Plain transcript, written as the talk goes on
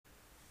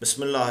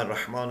Bismillah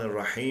ar-Rahman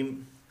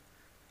ar-Rahim.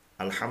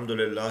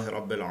 Alhamdulillahi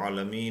Rabbil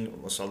Alameen.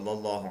 Wa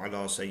sallallahu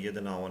ala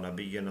Sayyidina wa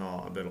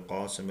Nabiyyina Abil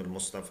Qasim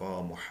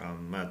al-Mustafa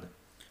Muhammad.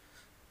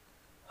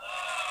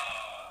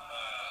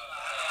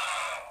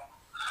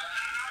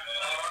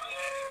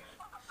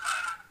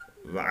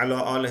 وعلى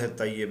آله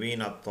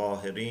الطيبين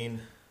الطاهرين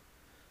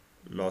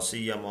لا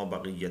سيما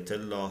بقية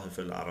الله في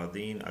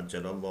الأراضين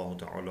أجل الله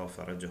تعالى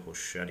فرجه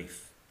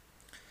الشريف.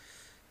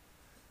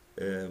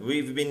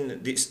 We've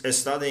been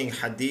studying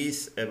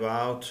hadith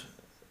about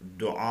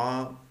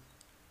dua,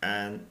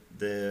 and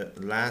the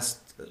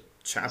last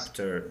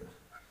chapter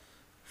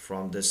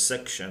from the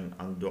section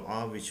on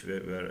dua which we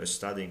were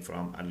studying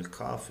from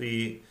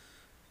al-Kafi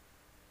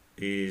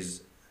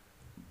is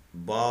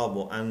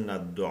Babu anna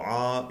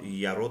dua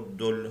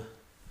yaruddul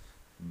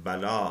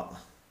bala.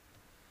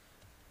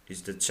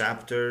 Is the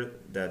chapter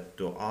that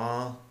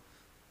dua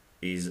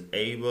is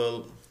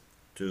able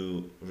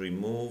to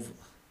remove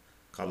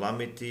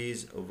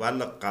calamities, wal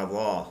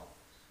qada,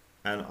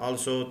 and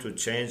also to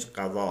change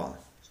qada,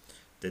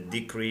 the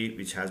decree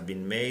which has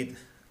been made.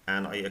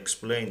 And I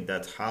explained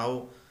that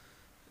how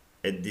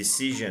a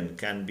decision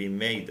can be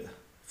made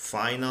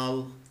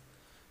final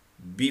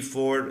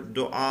before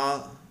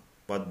dua,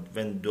 but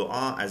when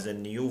dua as a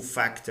new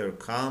factor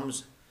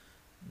comes,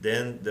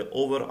 then the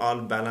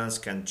overall balance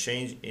can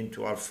change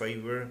into our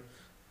favor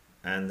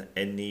and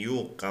a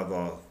new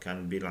qada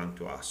can belong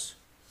to us.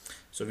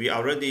 So we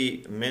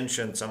already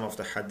mentioned some of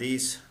the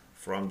hadith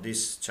from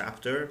this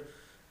chapter.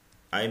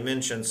 I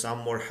mentioned some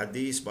more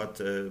hadith, but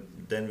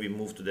then we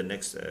move to the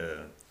next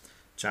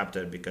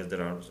chapter because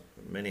there are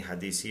many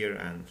hadiths here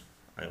and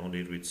I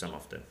only read some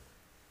of them.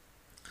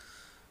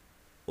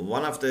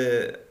 One of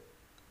the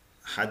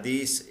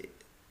hadith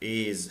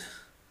is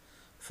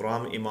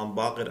from Imam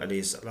Baqir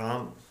alayhi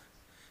salam,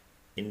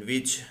 in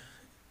which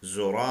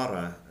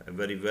Zurara, a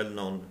very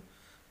well-known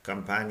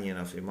companion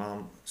of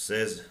Imam,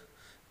 says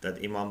that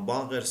Imam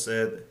Baqir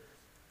said,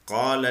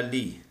 "Qala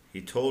li,"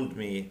 he told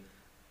me,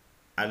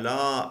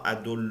 "Ala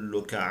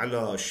adulluka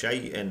ala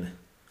shay'in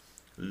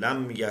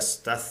lam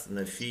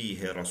yastathna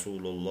fihi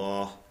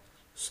Rasulullah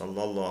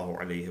sallallahu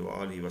alayhi wa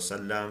alihi wa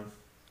sallam."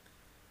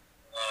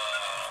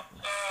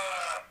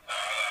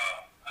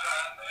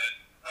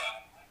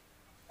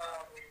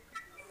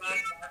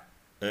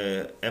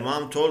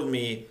 Imam told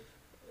me,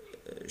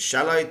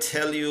 "Shall I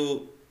tell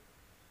you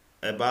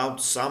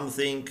about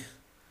something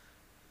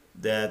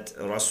that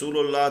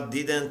Rasulullah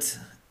didn't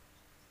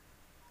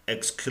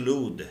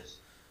exclude?"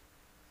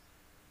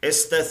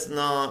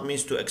 Istithna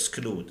means to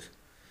exclude.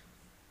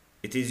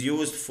 It is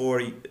used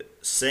for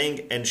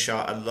saying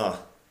insha'Allah.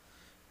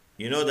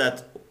 You know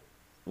that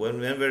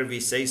whenever we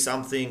say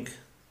something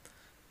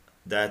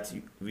that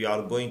we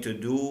are going to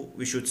do,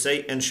 we should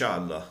say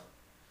insha'Allah.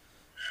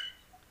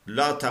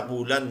 لا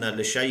تقولن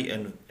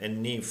لشيء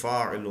إني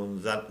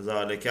فاعل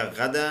ذلك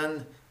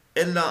غدا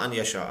إلا أن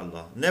يشاء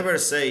الله. Never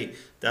say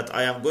that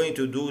I am going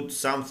to do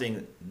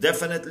something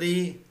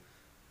definitely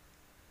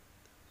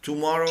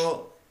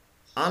tomorrow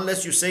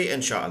unless you say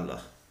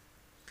inshallah.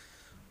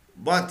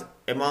 But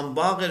Imam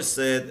Baqir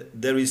said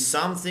there is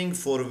something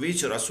for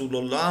which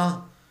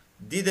Rasulullah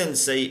didn't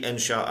say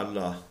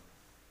inshallah.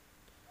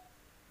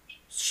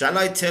 Shall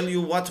I tell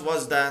you what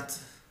was that?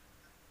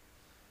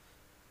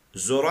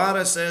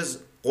 Zurara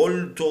says,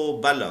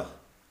 "Qultu bala."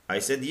 I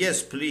said,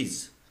 "Yes,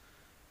 please.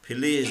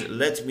 Please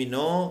let me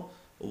know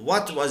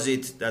what was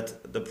it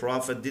that the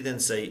Prophet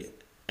didn't say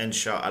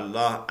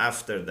inshallah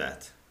after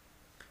that."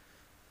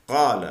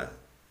 قال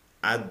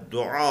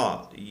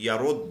الدعاء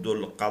يرد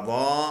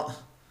القضاء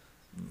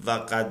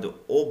وقد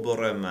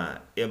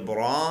أبرم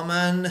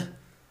إبراما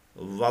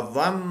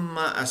وضم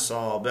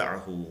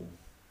أصابعه.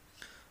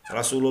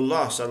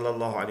 Rasulullah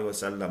sallallahu alaihi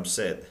wasallam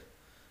said,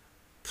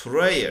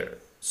 prayer,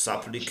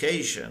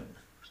 supplication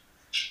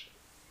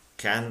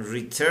can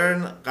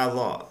return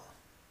qada,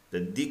 the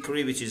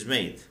decree which is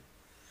made,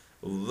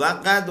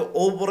 وَقَدْ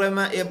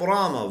أُبْرِمَ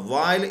إِبْرَامًا,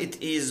 while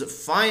it is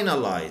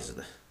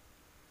finalized.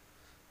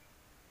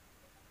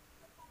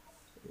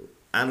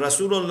 And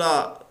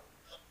Rasulullah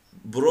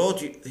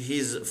brought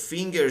his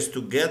fingers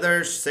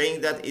together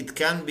saying that it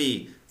can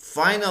be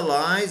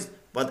finalized,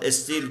 but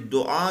still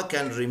dua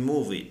can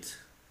remove it.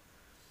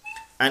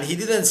 And he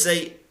didn't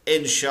say,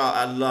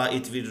 "Insha'Allah,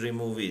 it will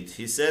remove it."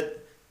 He said,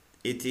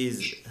 it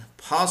is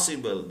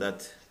possible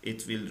that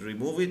it will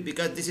remove it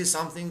because this is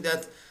something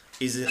that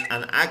is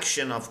an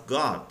action of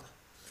God.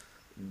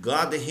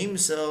 God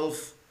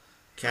Himself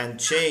can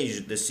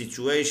change the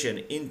situation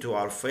into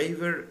our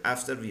favor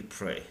after we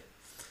pray.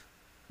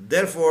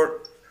 Therefore,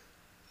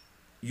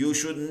 you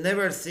should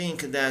never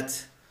think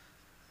that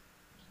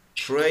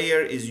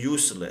prayer is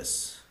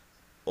useless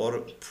or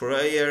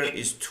prayer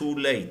is too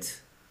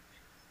late.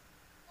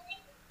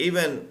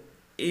 Even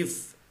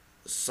if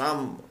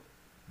some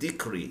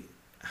decree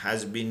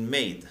has been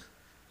made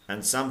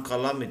and some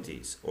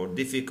calamities or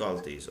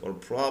difficulties or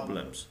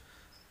problems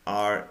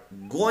are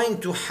going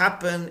to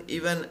happen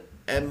even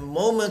a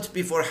moment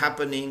before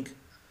happening,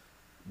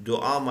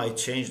 dua might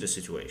change the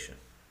situation.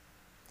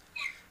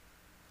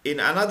 In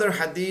another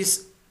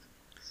hadith,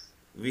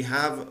 we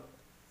have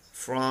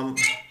from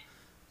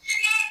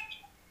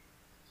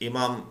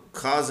Imam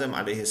Kazim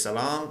alayhi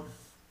salam.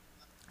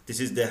 This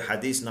is the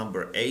hadith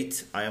number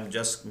 8. I am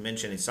just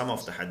mentioning some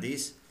of the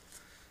hadith.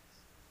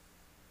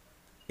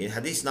 In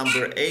hadith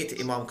number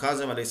 8, Imam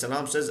Kazim alayhi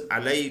salam says,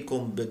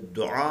 "Alaykum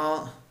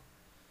bid-du'a,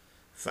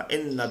 fa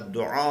inna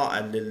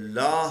ad-du'a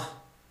lillah,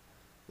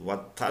 wa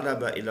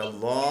talaba ila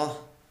Allah,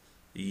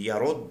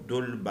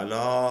 yaruddu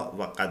al-bala,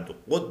 wa qad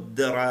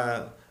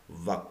quddira,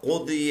 wa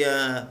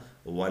qudiya,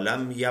 wa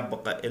lam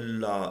yabqa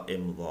illa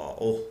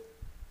imda'uh."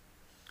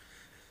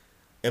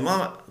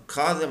 Imam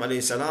Kazim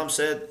alayhi salam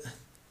said,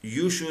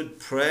 you should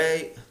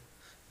pray,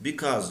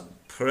 because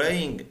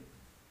praying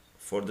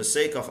for the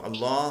sake of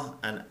Allah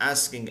and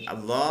asking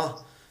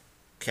Allah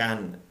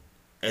can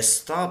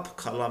stop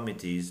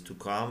calamities to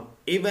come,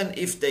 even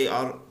if they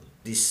are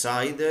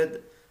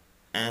decided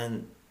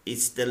and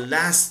it's the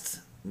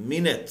last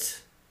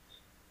minute.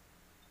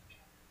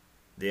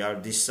 They are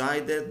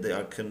decided, they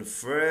are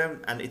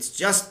confirmed, and it's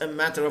just a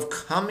matter of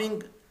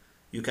coming,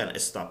 you can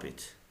stop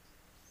it.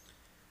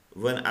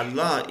 When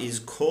Allah is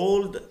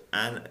called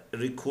and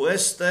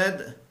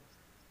requested,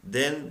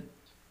 then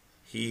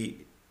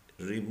He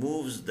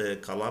removes the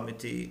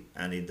calamity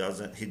and He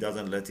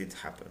doesn't let it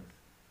happen.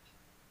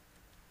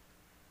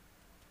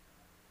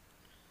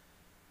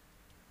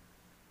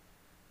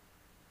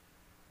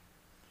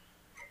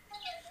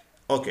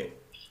 Okay.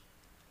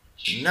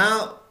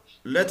 Now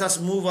let us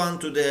move on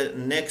to the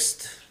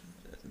next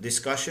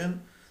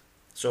discussion.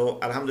 So,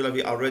 alhamdulillah,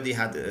 we already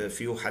had a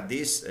few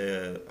hadiths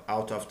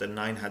out of the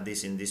 9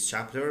 hadiths in this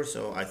chapter.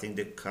 So, I think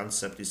the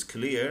concept is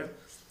clear.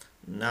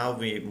 Now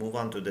we move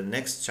on to the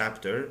next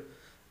chapter.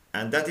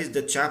 And that is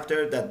the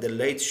chapter that the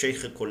late Shaykh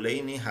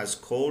Kulayni has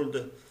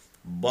called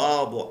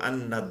Babu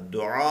anna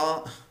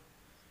du'a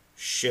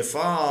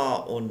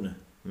shifa'un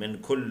min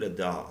kulli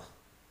da'.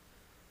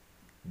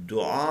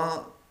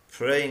 Dua,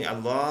 praying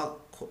Allah,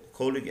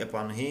 calling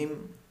upon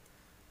Him,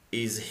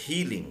 is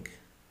healing.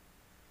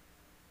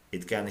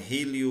 It can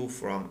heal you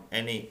from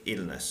any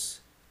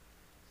illness.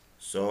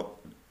 So,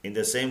 in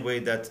the same way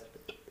that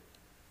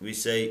we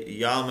say,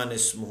 Ya man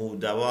ismuhu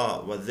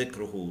dawa wa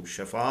dhikruhu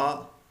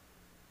shafa,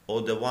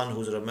 or the one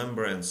whose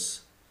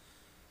remembrance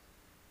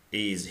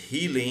is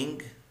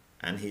healing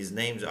and his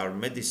names are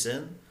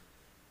medicine,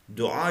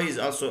 dua is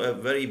also a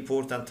very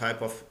important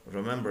type of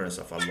remembrance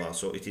of Allah.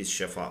 So, it is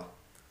shafa.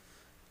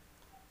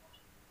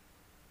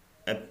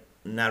 A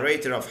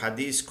narrator of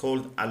hadith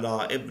called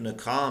Ala ibn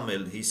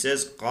Kamil, he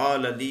says,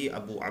 Qala li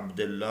Abu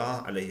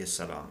Abdullah alayhi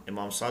salam.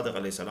 Imam Sadiq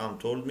alayhi salam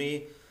told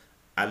me,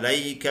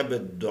 Alayka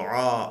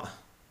bid-du'a,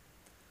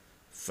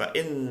 fa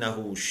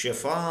innahu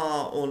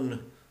shifa'un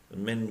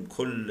min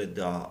kulli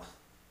da'.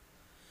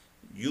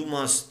 You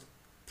must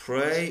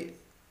pray,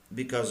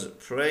 because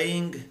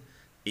praying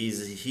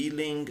is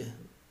healing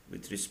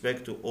with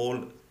respect to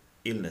all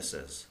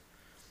illnesses.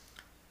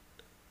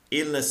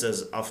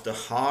 Illnesses of the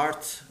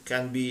heart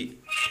can be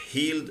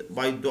healed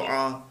by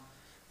dua.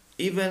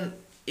 Even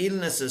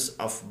illnesses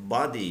of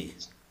body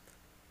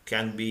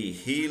can be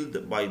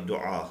healed by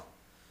dua.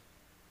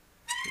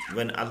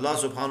 When Allah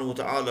subhanahu wa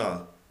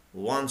ta'ala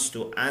wants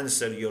to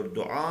answer your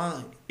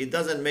dua, it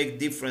doesn't make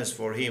difference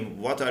for Him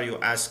what are you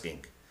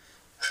asking.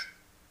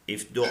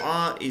 If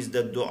dua is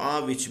the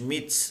dua which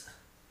meets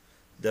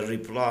the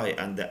reply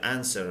and the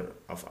answer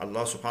of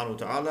Allah subhanahu wa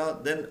ta'ala,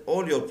 then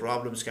all your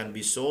problems can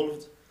be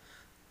solved.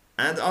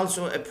 And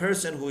also a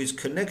person who is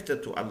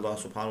connected to Allah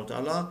subhanahu wa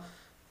ta'ala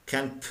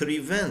can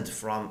prevent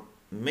from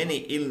many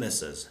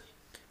illnesses.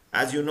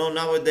 As you know,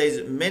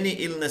 nowadays many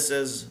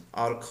illnesses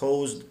are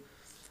caused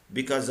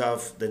because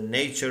of the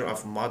nature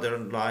of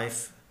modern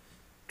life,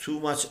 too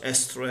much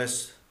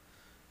stress,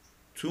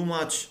 too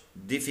much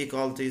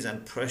difficulties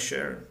and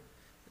pressure,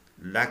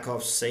 lack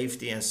of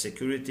safety and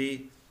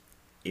security.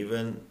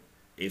 Even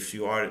if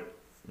you are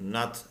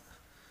not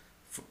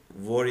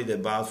worried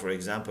about, for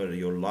example,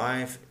 your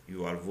life,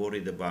 you are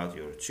worried about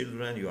your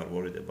children, you are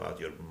worried about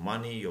your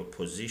money, your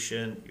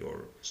position,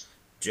 your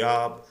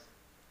job,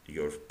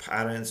 your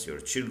parents, your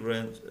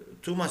children,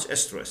 too much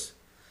stress.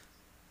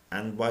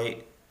 And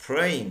by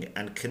praying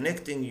and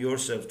connecting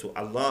yourself to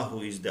Allah,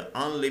 who is the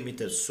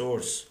unlimited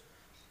source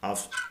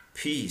of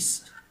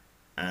peace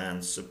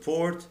and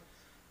support,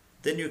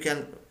 then you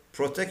can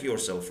protect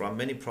yourself from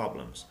many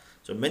problems.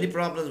 So many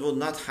problems will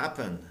not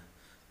happen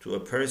to a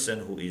person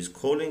who is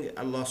calling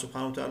Allah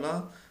subhanahu wa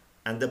ta'ala,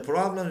 and the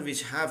problems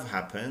which have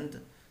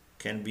happened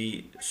can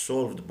be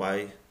solved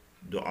by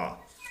dua.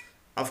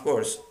 Of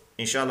course,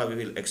 inshallah, we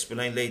will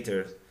explain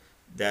later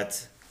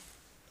that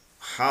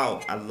how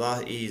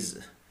Allah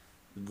is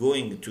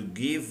going to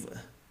give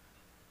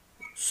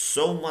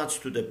so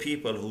much to the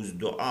people whose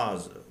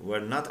du'as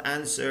were not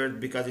answered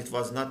because it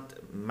was not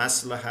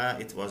maslaha,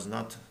 it was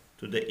not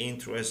to the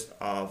interest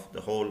of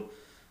the whole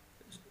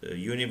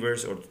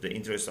universe or to the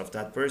interest of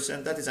that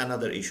person. That is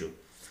another issue.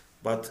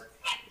 But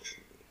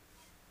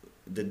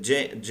the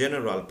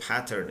general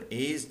pattern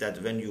is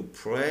that when you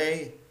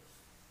pray,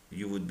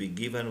 you would be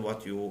given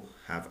what you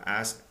have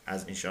asked,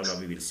 as inshallah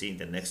we will see in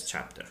the next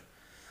chapter.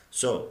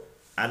 So,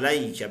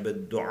 عليك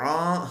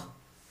بالدعاء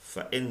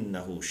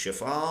فإنه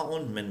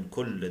شفاء من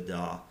كل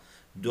داء.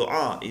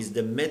 Dua is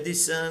the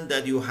medicine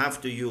that you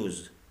have to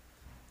use.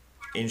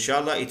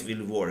 Inshallah, it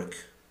will work.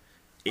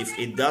 If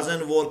it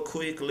doesn't work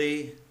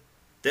quickly,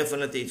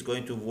 definitely it's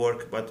going to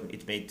work, but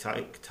it may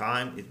take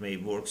time, it may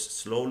work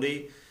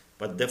slowly,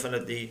 but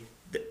definitely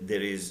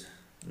there is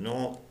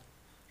no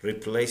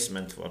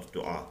replacement for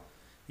dua.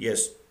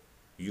 Yes,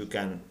 you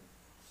can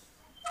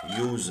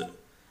use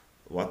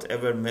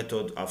whatever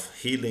method of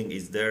healing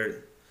is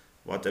there,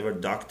 whatever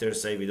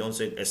doctors say. We don't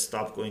say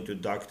stop going to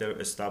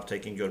doctor, stop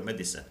taking your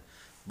medicine,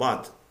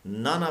 but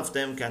none of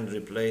them can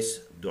replace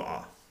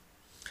dua.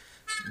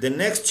 The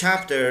next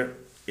chapter,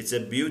 it's a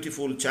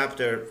beautiful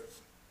chapter.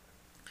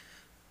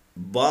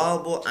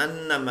 باب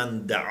أن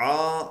من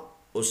دعا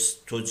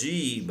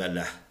استجيب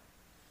له.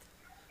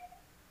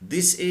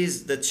 This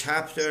is the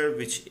chapter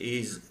which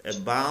is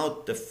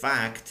about the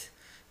fact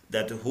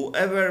that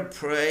whoever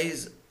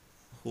prays,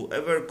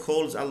 whoever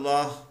calls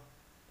Allah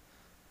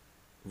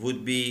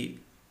would be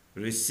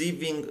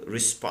receiving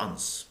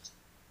response.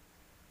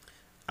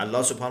 Allah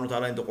subhanahu wa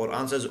ta'ala in the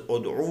Quran says,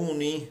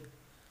 Ud'uni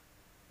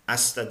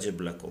astajib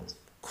lakum.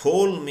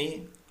 Call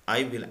me,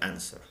 I will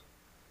answer.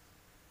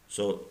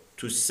 So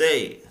to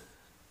say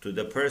to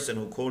the person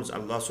who calls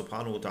Allah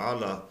subhanahu wa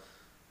ta'ala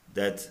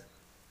that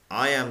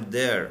I am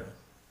there,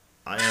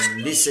 I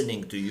am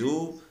listening to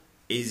you,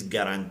 is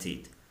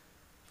guaranteed.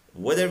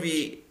 Whether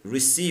we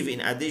receive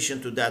in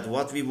addition to that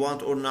what we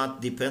want or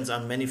not depends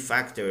on many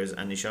factors,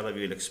 and inshallah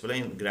we will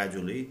explain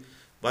gradually.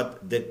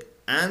 But the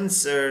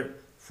answer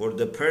for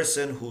the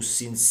person who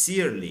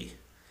sincerely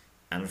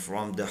and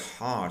from the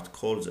heart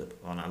calls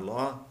upon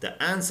Allah,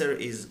 the answer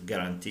is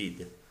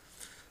guaranteed.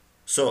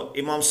 So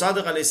Imam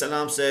Sadiq alayhi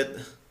salam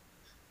said,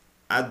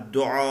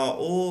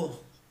 "Ad-du'a'u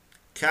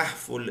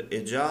kahful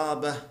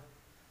ijabah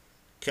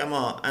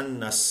kama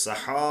anna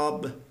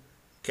as-sahab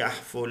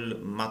kahful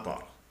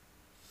matar."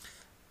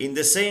 In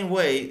the same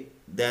way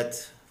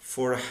that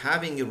for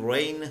having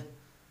rain,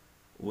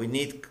 we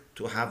need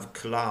to have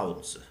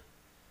clouds.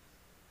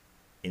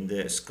 In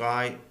the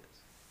sky,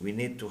 we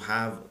need to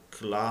have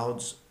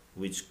clouds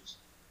which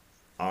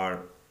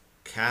are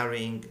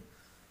carrying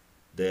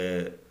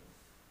the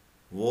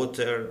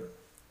water,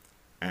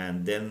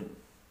 and then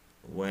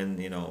when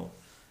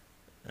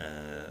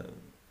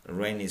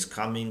rain is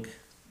coming,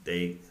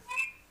 they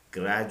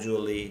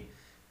gradually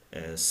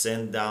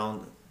send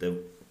down the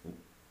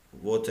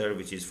water,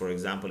 which is, for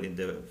example, in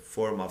the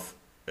form of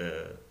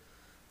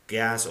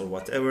gas or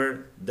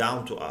whatever,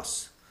 down to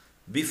us.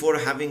 Before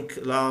having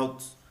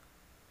clouds,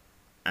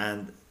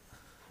 and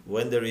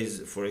when there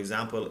is, for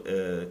example,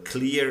 a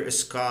clear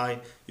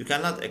sky, you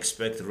cannot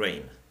expect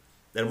rain.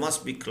 There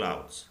must be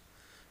clouds.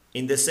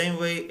 In the same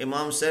way,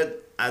 Imam said,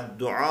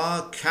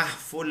 Ad-du'a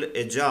kahful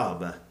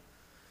ijabah.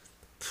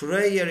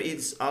 Prayer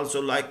is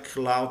also like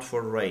cloud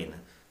for rain.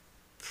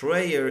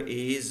 Prayer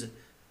is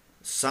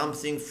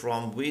something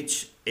from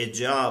which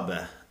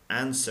ijabah,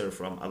 answer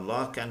from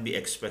Allah, can be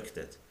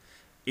expected.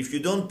 If you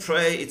don't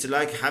pray, it's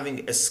like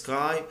having a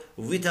sky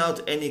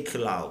without any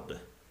cloud.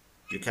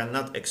 You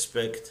cannot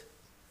expect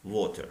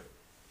water.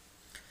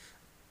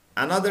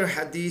 Another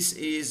hadith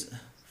is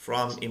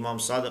from Imam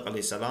Sadiq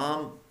alayhi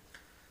salam,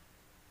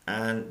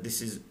 and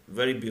this is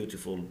very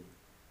beautiful.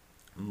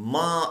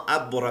 Ma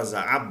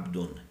abraza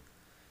abdun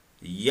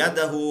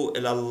yadahu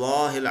ila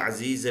Allah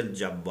al-aziz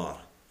al-jabbar.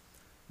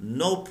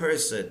 No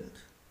person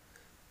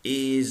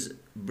is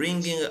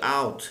bringing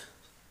out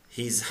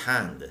his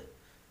hand,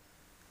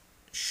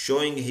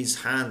 showing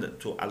his hand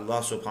to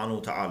Allah subhanahu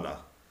wa ta'ala,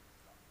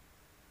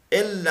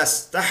 إلا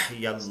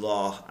استحيا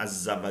الله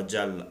عز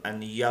وجل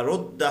أن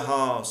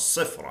يردها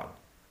صفرا.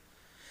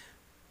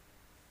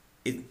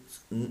 It's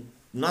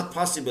not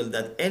possible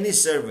that any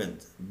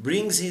servant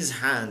brings his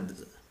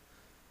hand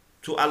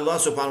to Allah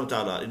subhanahu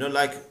wa ta'ala,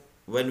 like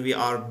when we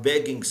are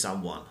begging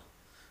someone.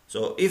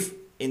 So if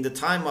in the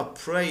time of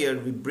prayer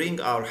we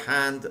bring our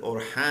hand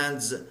or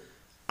hands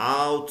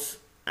out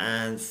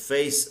and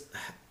face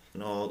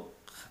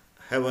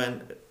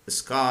heaven,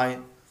 sky,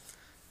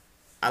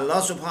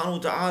 Allah subhanahu wa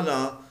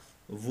ta'ala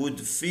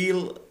would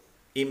feel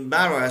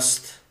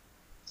embarrassed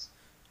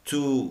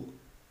to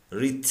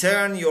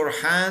return your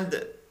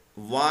hand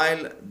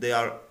while they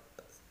are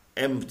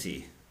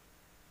empty.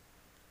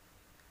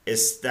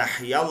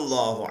 استحيا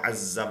الله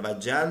عز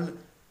وجل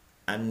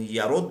أن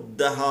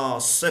يردها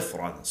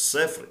صفرا.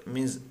 صفر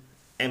means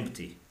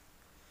empty.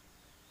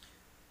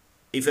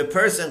 If a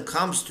person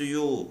comes to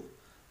you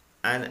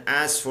and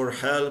asks for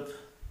help,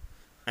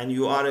 and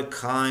you are a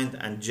kind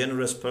and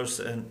generous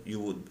person,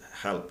 you would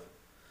help.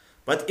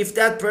 But if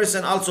that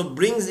person also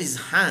brings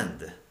his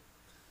hand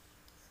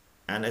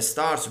and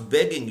starts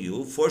begging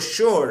you, for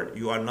sure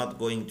you are not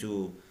going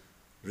to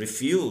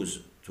refuse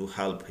to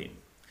help him.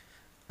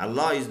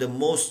 Allah is the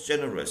most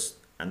generous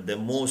and the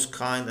most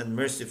kind and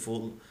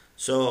merciful.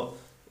 So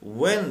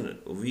when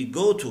we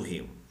go to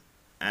him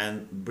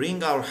and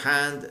bring our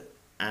hand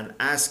and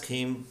ask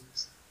him,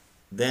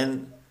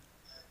 then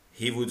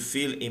he would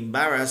feel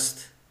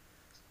embarrassed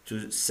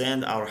to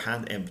send our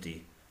hand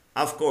empty.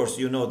 Of course,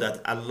 you know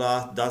that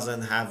Allah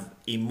doesn't have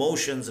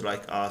emotions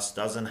like us,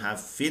 doesn't have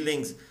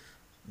feelings.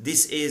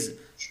 This is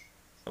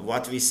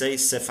what we say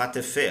sifat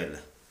fi'l.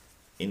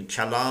 In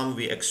Kalam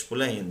we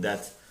explain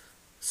that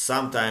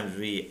sometimes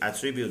we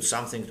attribute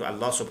something to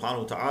Allah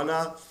subhanahu wa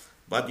ta'ala,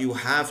 but you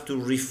have to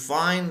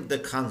refine the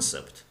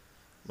concept.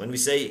 When we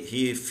say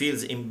he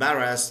feels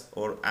embarrassed,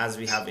 or as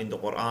we have in the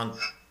Quran,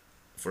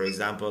 for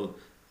example,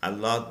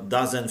 Allah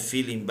doesn't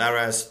feel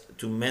embarrassed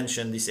to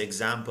mention this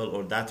example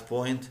or that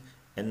point.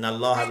 إن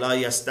الله لا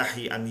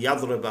يستحي أن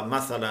يضرب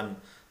مثلا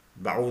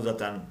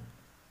بعوضة,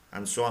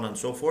 and so on and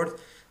so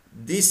forth.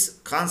 This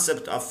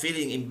concept of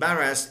feeling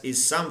embarrassed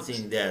is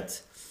something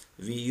that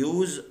we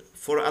use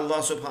for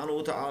Allah subhanahu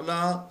wa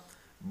ta'ala,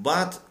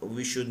 but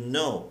we should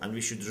know and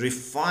we should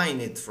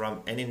refine it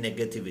from any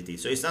negativity.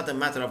 So it's not a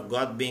matter of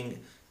God being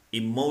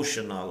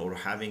emotional or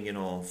having,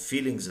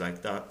 feelings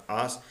like that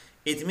us.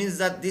 It means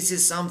that this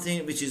is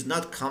something which is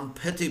not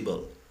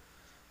compatible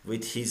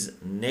with his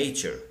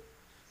nature,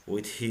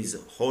 with his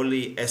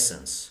holy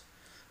essence.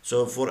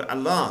 So for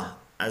Allah,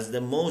 as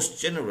the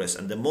most generous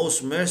and the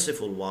most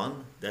merciful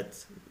one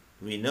that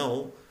we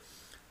know,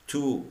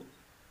 to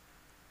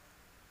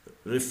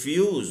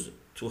refuse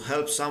to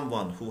help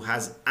someone who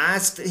has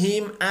asked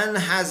him and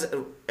has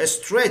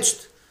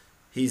stretched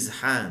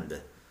his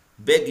hand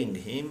begging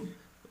him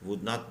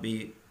would not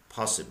be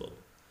possible.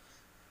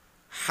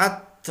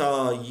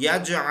 حتى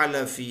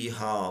يجعل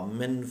فيها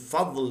من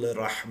فضل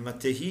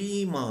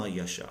رحمته ما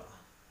يشاء.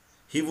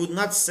 He would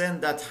not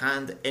send that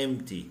hand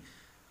empty.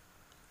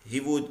 He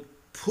would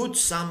put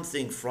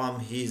something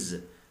from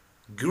his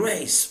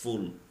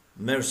graceful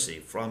mercy,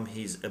 from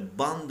his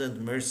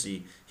abundant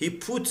mercy. He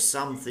put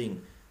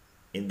something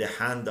in the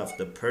hand of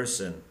the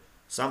person,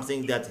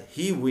 something that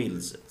he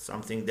wills,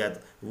 something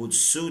that would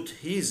suit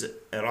his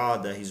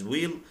irada, his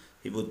will,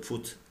 he would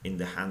put in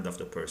the hand of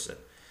the person.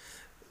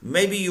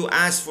 Maybe you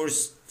ask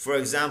for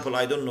example,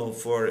 I don't know,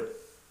 for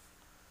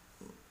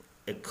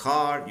a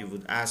car, you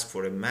would ask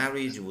for a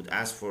marriage, you would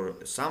ask for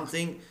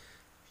something.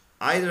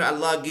 Either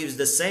Allah gives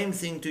the same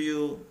thing to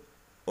you,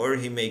 or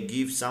he may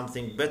give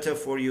something better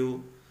for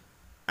you.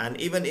 And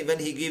even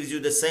he gives you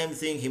the same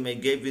thing, he may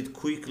give it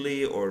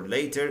quickly or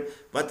later,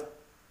 but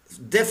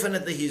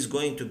definitely he's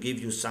going to give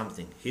you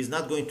something. He's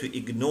not going to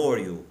ignore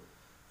you.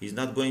 He's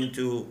not going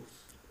to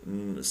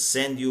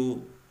send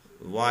you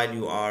while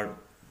you are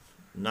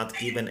not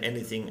given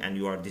anything and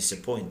you are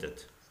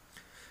disappointed.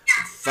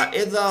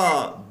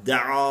 فَإِذَا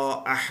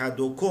دَعَا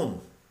أَحَدُكُمْ.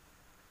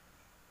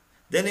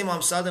 Then Imam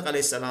Sadiq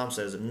alayhi salam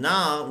says,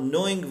 now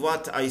knowing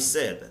what I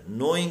said,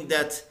 knowing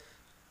that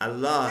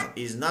Allah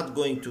is not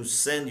going to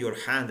send your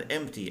hand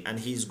empty and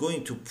He is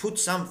going to put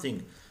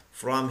something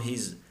from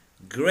His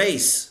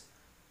grace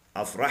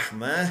of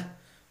rahmah,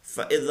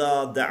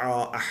 فَإِذَا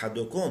دَعَا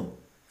أَحَدُكُمْ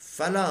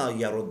فَلَا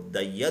يَرُدَّ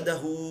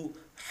يَدَهُ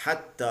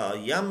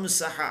حَتَّى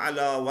يَمْسَحَ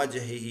عَلَى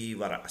وَجْهِهِ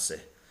وَرَأْسِهِ.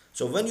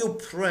 So when you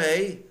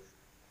pray,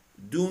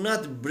 do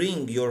not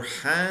bring your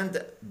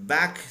hand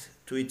back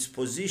to its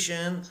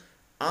position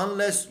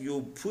unless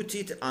you put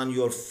it on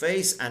your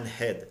face and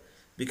head,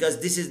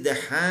 because this is the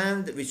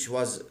hand which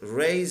was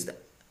raised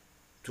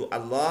to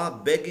Allah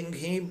begging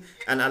Him,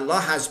 and Allah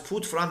has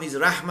put from His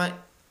rahmah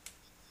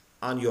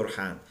on your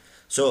hand.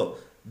 So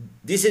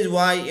this is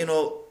why,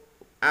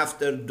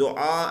 after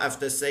dua,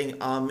 after saying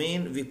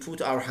Ameen, we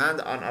put our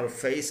hand on our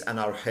face and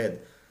our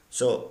head.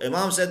 So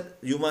Imam said,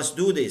 you must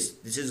do this.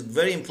 This is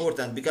very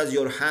important because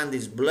your hand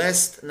is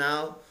blessed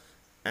now,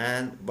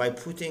 and by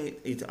putting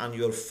it on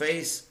your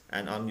face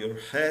and on your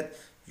head,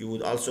 you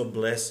would also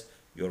bless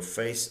your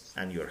face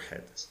and your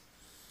head.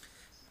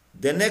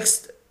 The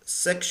next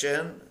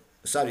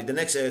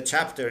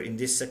chapter in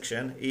this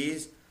section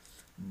is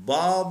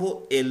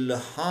Babu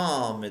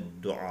Ilham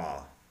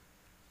Dua.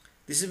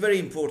 This is very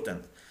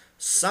important.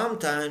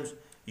 Sometimes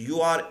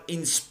you are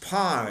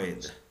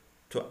inspired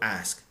to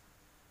ask.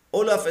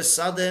 All of a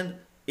sudden,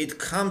 it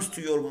comes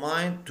to your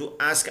mind to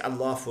ask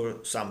Allah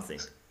for something.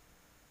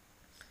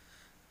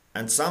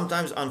 And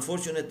sometimes,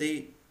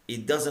 unfortunately,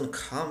 it doesn't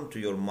come to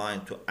your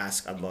mind to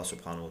ask Allah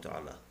subhanahu wa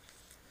ta'ala.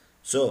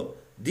 So,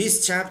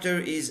 this chapter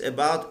is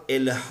about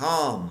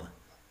ilham,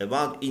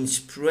 about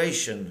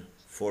inspiration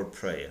for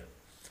prayer.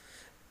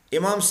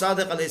 Imam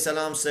Sadiq alayhi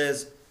salam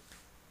says,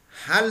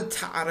 هل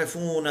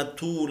تعرفون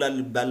طول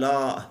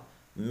البلاء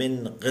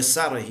من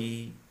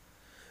قصره?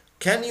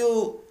 Can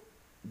you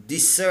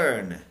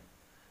distinguish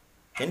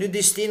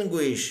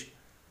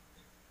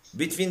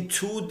between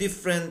two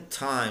different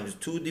times,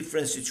 two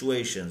different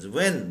situations,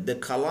 when the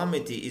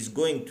calamity is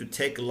going to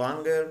take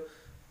longer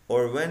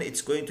or when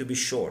it's going to be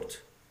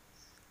short?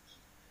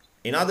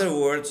 In other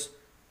words,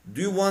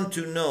 do you want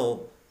to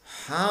know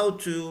how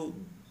to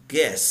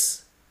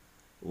guess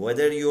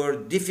whether your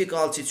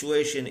difficult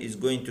situation is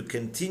going to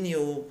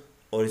continue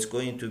or it's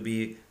going to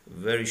be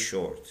very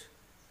short?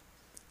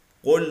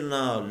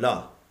 قُلْنَا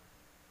لَا.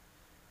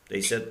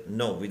 They said,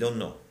 no, we don't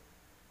know.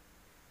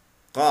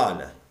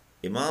 قال,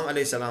 Imam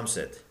alayhi salam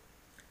said,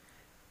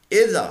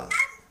 إِذَا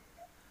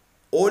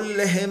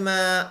أُلْهِمَ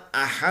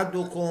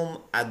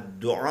أَحَدُكُمْ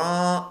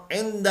الدُّعَاء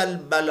عِنْدَ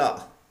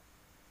الْبَلَاءِ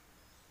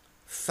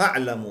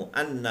فَاعْلَمُوا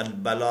أَنَّ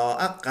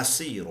الْبَلَاءَ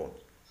قَصِيرٌ.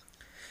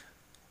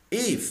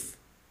 If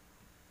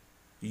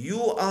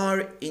you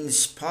are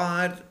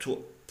inspired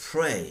to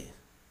pray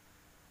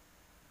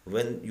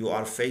when you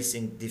are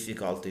facing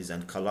difficulties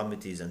and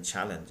calamities and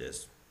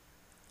challenges,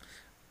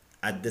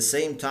 at the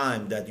same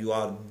time that you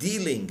are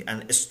dealing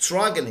and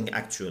struggling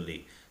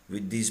actually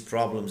with these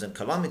problems and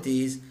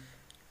calamities,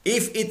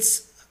 if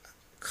it's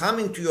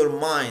coming to your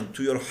mind,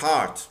 to your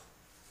heart,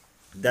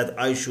 that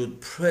I should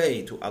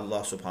pray to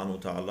Allah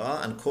subhanahu wa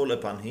ta'ala and call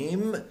upon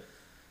Him,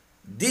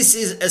 this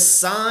is a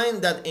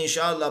sign that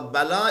inshallah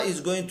bala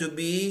is going to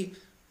be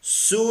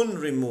soon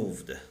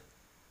removed.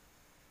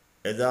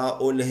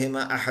 إِذَا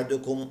أُلْهِمَ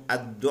أَحَدُكُمْ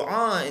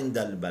الدُّعَاء عِنْدَ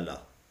الْبَلَى.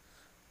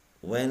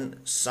 When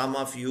some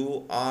of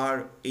you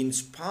are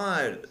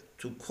inspired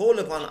to call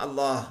upon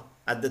Allah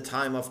at the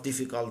time of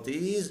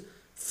difficulties,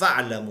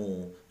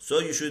 فَاعْلَمُوا. So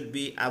you should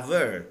be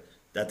aware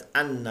that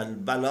أَنَّ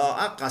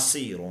الْبَلَاءَ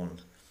قَصِيرٌ.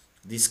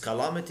 This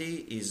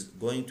calamity is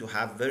going to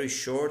have very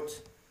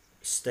short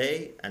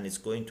stay and it's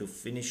going to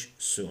finish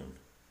soon.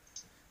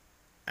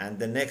 And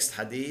the next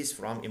hadith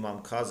from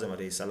Imam Kazim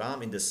alayhi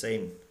salam in the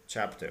same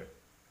chapter.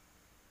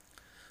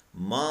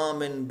 مَا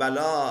مِن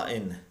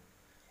بَلَاءٍ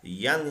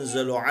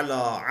ينزل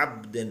على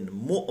عبد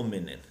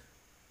مؤمن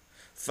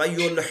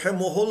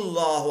فيلحمه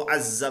الله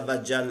عز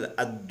وجل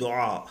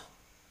الدعاء.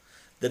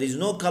 There is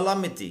no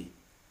calamity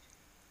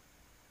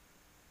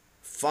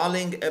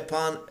falling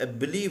upon a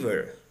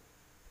believer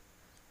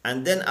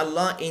and then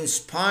Allah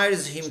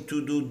inspires him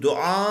to do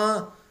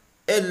dua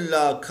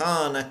إلا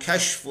كان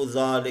كشف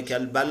ذلك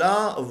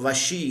البلاء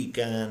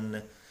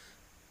وشيكا.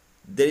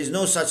 There is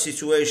no such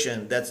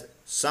situation that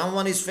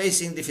someone is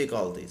facing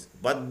difficulties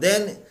but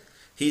then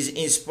he's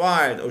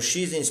inspired or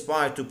she's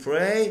inspired to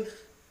pray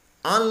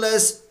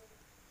unless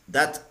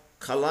that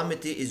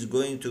calamity is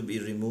going to be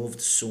removed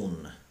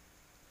soon.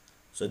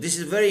 So this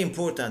is very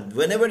important.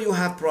 Whenever you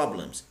have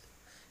problems,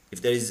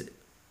 if there is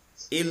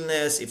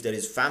illness, if there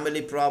is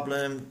family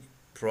problem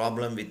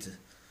with,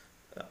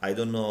 I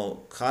don't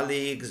know,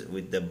 colleagues,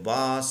 with the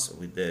boss,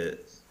 with the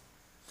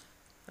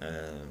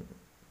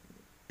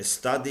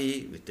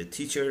study, with the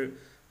teacher,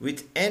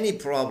 with any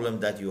problem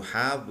that you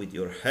have with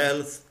your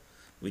health,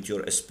 with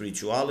your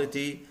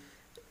spirituality,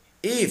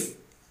 if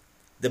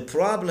the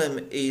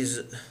problem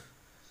is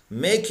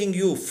making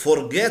you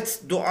forget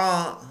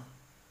dua,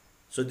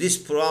 so this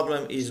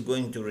problem is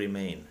going to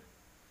remain.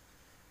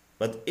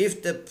 But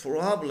if the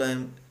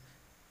problem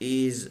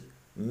is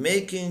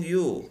making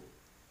you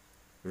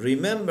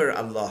remember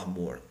Allah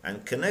more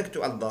and connect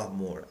to Allah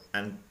more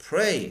and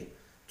pray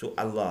to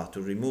Allah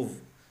to remove,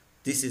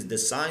 this is the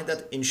sign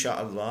that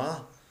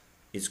inshaAllah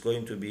it's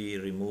going to be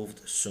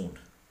removed soon.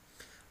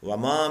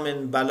 وَمَا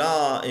مِن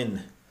بَلَاءٍ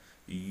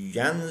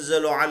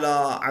يَنزَلُ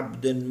عَلَىٰ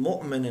عَبْدٍ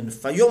مُؤْمِنٍ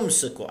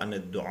فَيُمْسِكُ عَنِ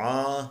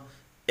الدُّعَاءِ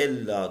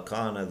إِلَّا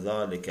كَانَ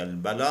ذَلِكَ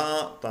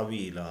الْبَلَاء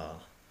طَوِيلًا.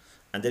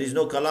 And there is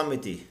no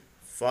calamity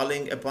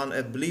falling upon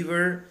a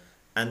believer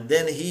and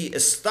then he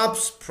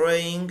stops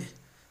praying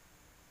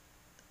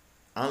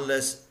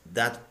unless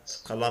that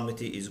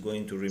calamity is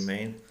going to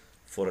remain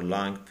for a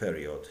long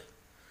period.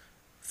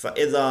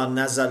 فَإِذَا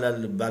نَزَلَ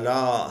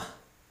الْبَلَاء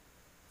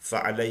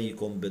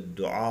فَعَلَيْكُمْ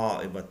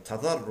بِالدُّعَاءِ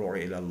وَالتَّضَرُّعِ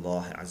إِلَى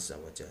اللَّهِ عَزَّ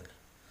وَجَلَّ.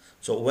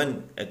 So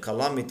when a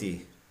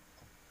calamity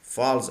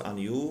befalls on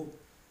you,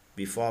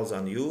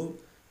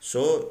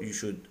 so you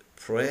should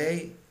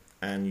pray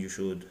and you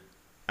should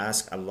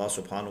ask Allah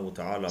subhanahu wa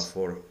ta'ala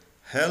for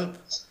help,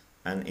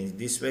 and in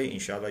this way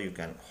inshallah you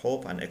can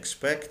hope and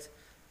expect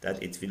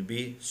that it will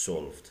be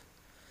solved.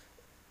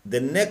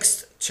 The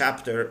next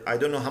chapter, I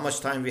don't know how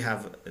much time we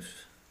have,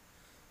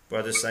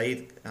 Brother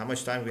Saeed, how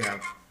much time we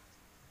have?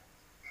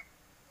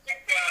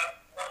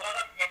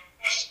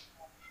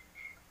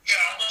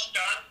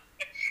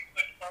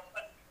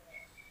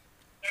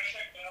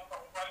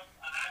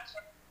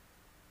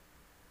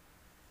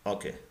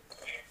 Okay.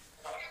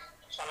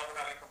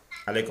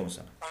 Alaikum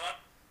salam.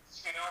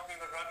 We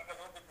were running a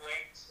little bit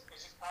late.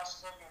 Is it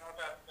possible,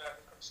 that we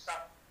could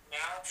stop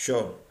now?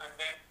 Sure. And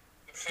then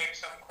you take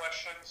some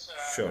questions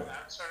sure. and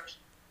answers?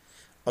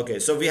 Okay,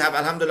 so we have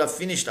alhamdulillah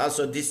finished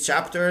also this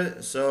chapter.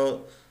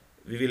 So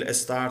we will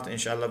start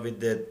inshallah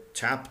with the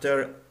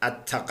chapter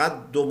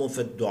At-Taqaddumu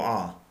fi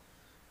Dua.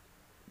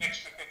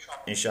 Next week,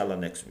 inshallah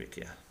next week,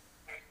 yeah.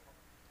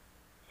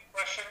 Any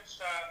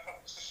questions from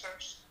the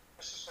sisters?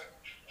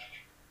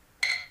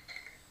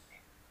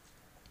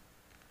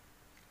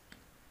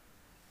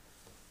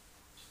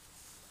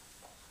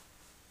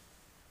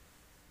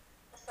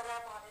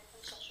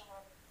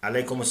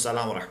 Alaykum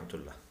as-salam wa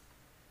rahmatullah.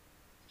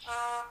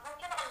 How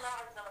can Allah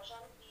Azza wa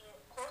Jalla be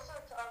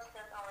closer to us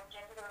than our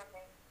gender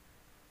remains?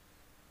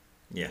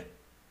 Yeah.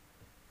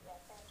 Yeah,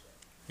 thank you.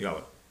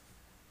 Yeah.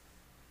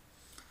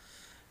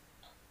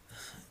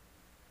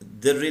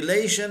 The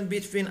relation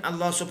between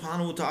Allah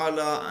subhanahu wa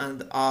ta'ala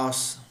and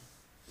us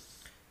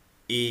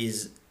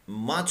is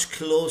much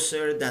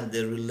closer than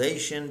the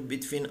relation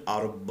between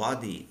our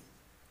body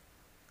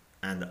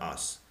and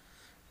us.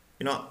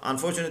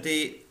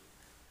 Unfortunately,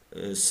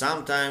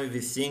 sometimes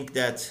we think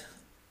that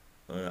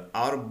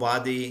our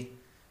body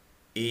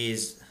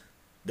is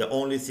the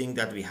only thing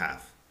that we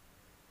have.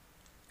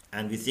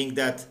 And we think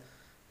that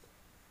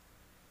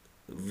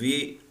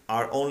we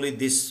are only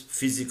this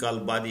physical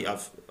body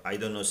of, I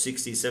don't know,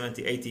 60,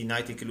 70, 80,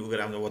 90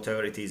 kilograms or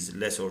whatever it is,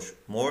 less or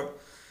more.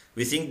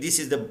 We think this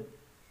is the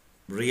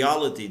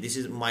reality, this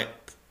is my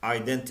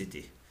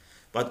identity.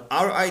 But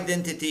our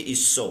identity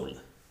is soul,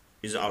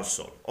 is our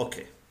soul.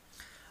 Okay.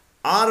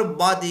 Our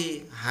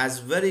body has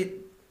very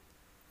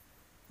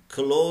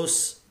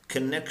close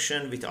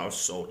connection with our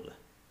soul.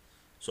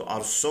 So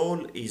our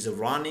soul is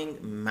running,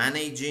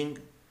 managing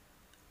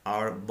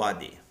our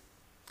body.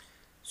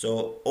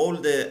 So all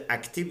the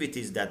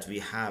activities that we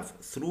have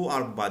through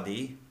our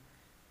body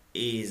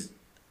is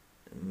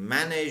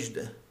managed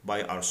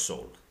by our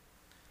soul.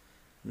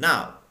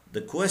 Now,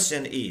 the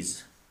question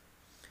is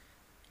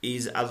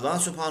Allah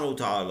subhanahu wa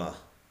ta'ala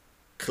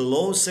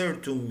closer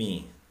to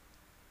me,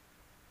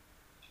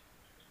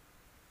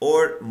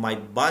 or my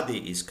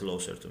body is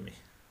closer to me?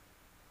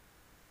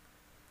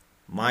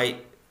 My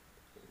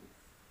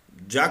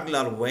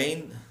jugular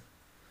vein,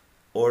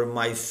 or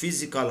my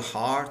physical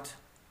heart,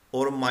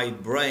 or my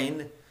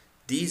brain,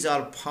 these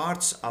are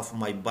parts of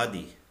my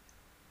body,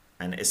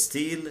 and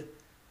still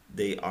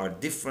they are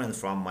different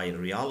from my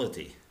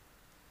reality.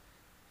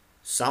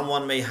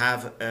 Someone may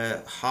have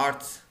a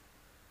heart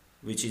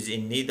which is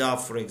in need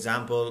of, for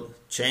example,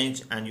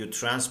 change, and you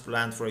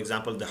transplant, for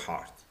example, the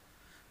heart.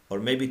 Or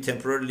maybe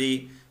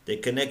temporarily they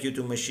connect you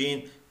to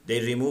machine, they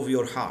remove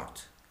your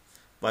heart.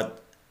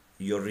 But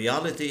your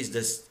reality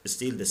is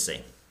still the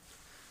same.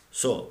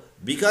 So,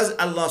 because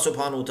Allah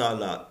subhanahu wa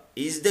ta'ala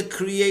is the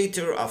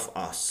creator of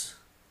us,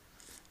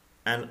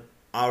 and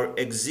our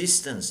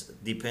existence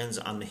depends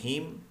on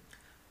Him,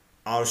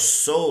 our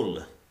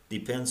soul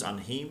depends on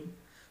Him,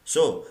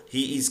 so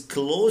He is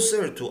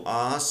closer to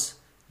us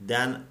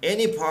than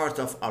any part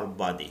of our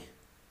body.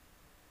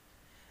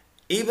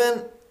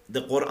 Even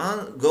the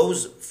Quran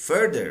goes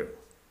further.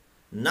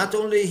 Not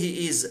only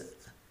He is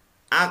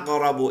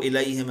أَقْرَبُ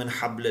إِلَيْهِ مِنْ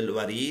حَبْلِ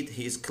الْوَرِيدِ,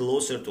 He is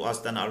closer to us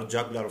than our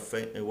jugular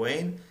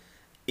vein.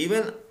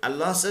 Even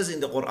Allah says in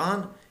the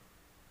Quran,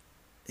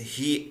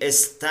 He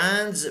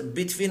stands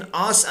between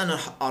us and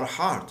our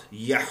heart.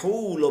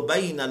 يَحُولُ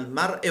بَيْنَ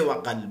الْمَرْءِ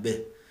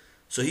وَقَلْبِهِ.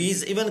 So He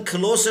is even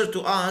closer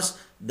to us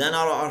than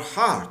our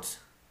heart.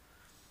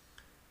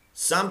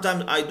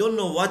 Sometimes I don't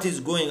know what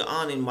is going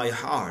on in my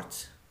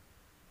heart.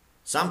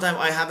 Sometimes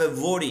I have a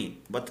worry,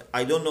 but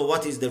I don't know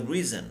what is the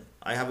reason.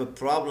 I have a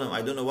problem,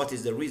 I don't know what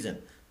is the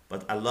reason.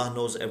 But Allah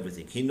knows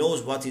everything. He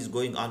knows what is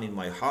going on in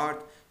my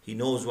heart. He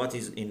knows what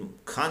is in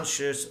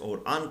conscious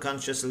or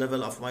unconscious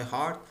level of my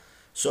heart.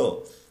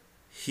 So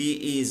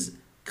He is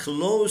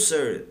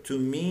closer to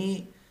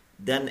me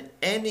than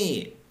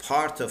any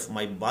part of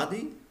my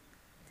body.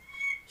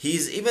 He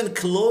is even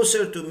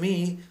closer to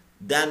me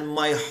than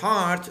my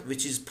heart,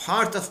 which is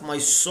part of my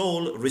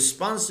soul,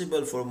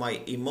 responsible for my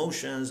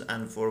emotions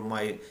and for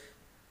my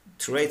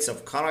traits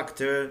of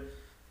character.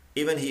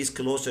 Even He is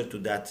closer to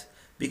that,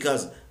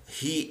 because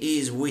He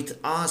is with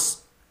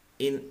us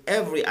in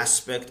every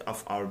aspect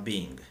of our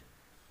being.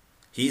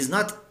 He is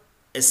not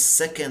a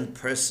second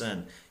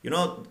person. You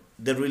know,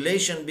 the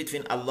relation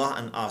between Allah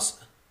and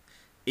us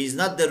is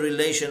not the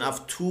relation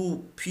of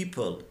two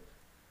people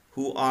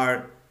who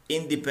are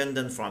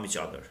independent from each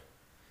other.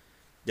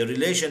 The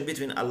relation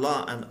between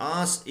Allah and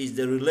us is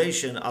the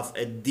relation of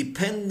a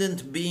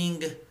dependent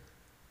being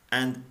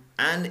and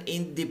an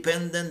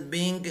independent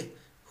being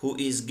who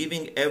is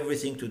giving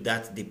everything to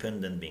that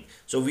dependent being.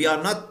 So we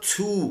are not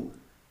two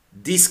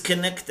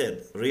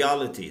disconnected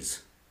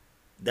realities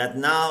that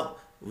now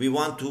we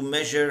want to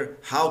measure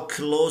how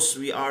close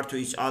we are to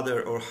each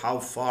other or how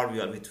far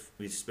we are with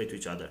respect to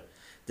each other.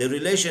 The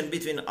relation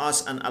between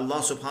us and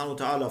Allah subhanahu wa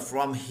ta'ala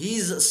from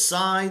His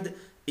side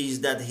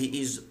is that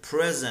He is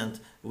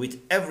present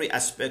with every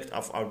aspect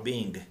of our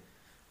being.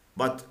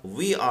 But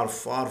we are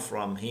far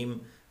from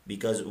Him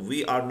because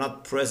we are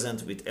not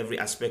present with every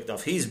aspect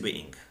of His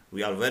being.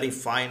 We are very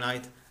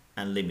finite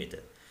and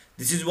limited.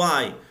 This is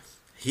why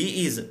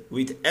He is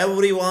with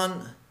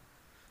everyone,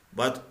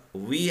 but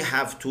we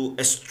have to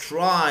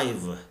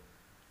strive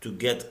to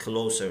get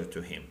closer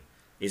to Him.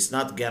 It's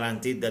not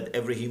guaranteed that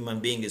every human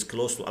being is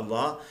close to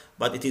Allah,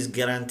 but it is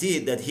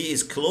guaranteed that He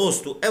is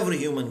close to every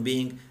human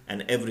being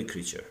and every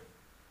creature.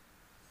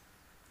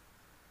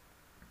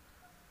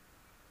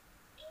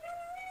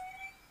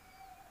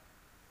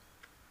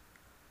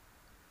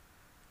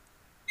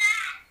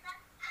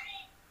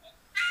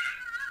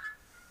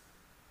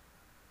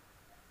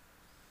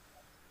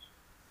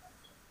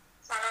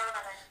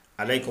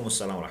 Alaykum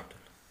as-salam wa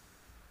rahmatullah.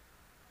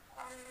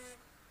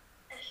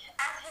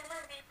 As human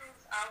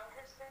beings, our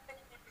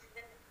perspective is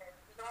limited.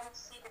 We don't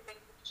see the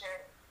big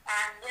picture,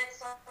 and yet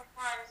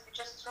sometimes we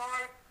just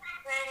try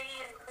pray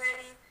and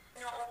pray,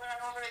 over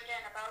and over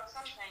again about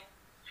something.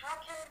 How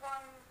can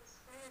one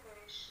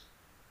distinguish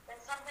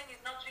when something is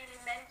not really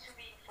meant to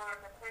be for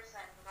the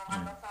person?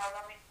 Allah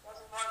Ta'ala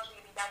doesn't want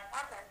really that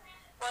happen,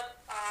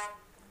 but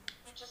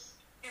we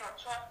just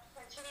try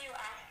continue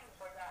asking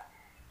for that.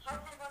 How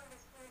can one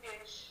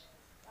distinguish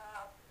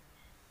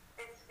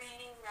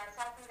between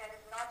something that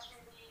is not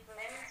really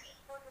meant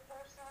for the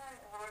person,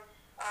 or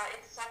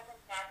it's something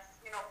that's,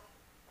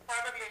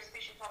 part of your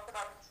speech you talked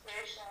about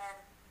inspiration,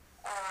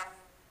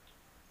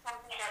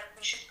 something that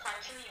we should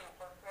continue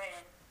for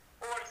praying,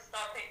 or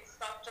stop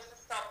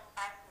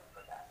asking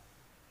for that.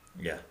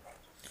 Yeah.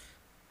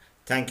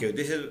 Thank you.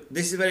 This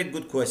is a very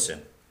good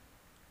question.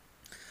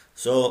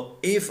 So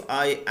if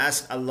I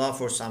ask Allah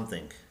for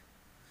something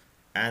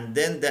and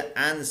then the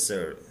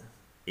answer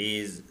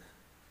is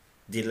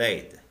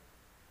delayed,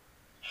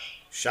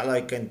 shall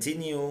I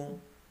continue,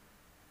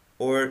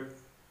 or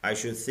I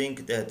should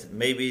think that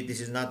maybe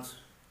this is not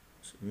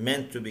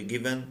meant to be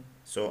given,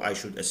 so I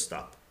should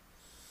stop?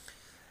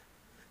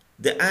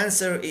 The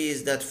answer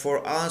is that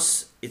for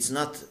us it's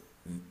not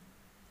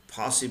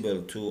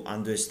possible to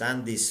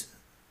understand this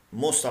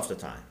most of the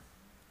time,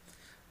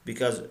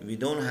 because we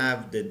don't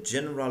have the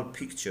general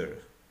picture,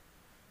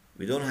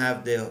 we don't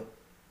have the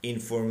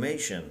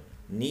information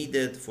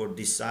needed for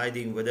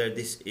deciding whether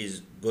this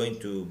is going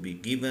to be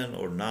given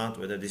or not,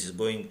 whether this is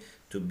going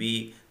to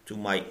be to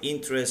my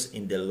interest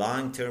in the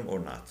long term or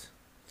not.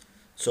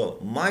 So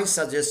my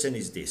suggestion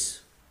is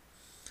this: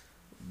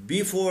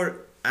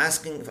 before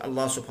asking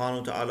Allah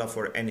subhanahu wa ta'ala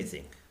for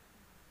anything,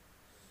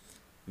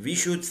 we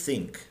should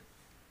think,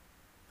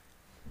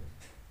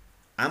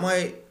 am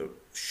I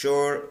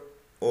sure,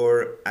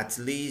 or at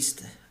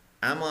least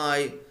am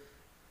I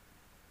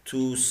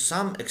to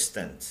some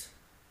extent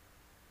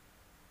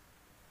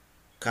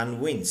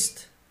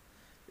convinced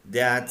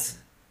that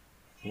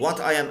what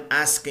I am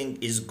asking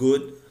is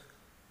good,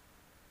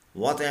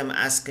 what I am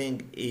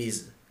asking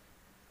is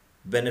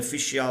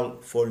beneficial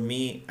for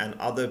me and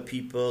other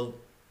people?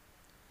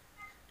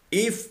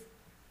 If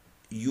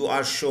you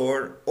are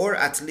sure, or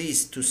at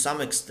least to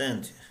some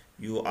extent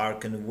you are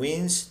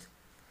convinced,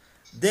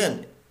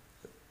 then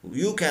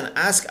you can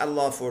ask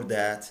Allah for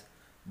that,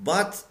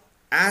 but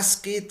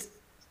ask it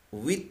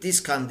with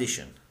this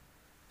condition.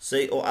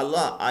 Say, oh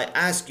Allah, I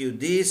ask you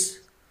this,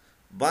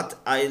 but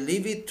I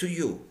leave it to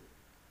you.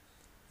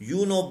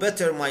 You know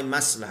better my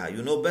maslahah,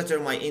 you know better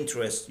my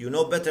interest, you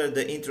know better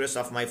the interest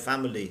of my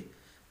family,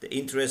 the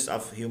interest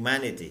of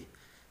humanity.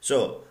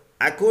 So,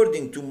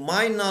 according to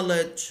my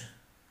knowledge,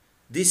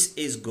 this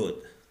is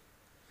good,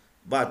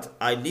 but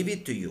I leave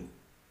it to you.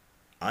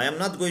 I am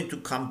not going to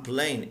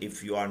complain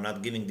if you are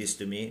not giving this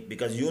to me,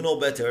 because you know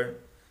better,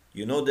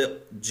 you know the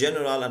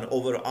general and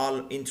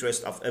overall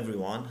interest of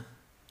everyone,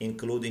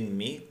 including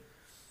me.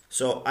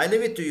 So I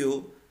leave it to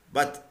you,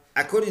 but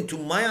according to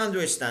my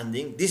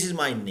understanding, this is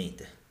my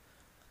need.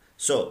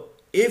 So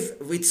if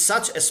with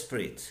such a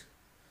spirit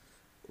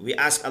we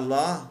ask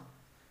Allah,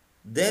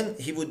 then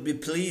He would be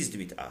pleased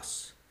with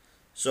us.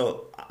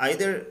 So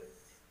either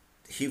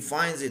He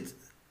finds it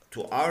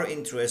to our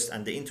interest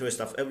and the interest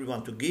of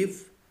everyone to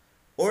give,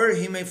 or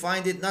He may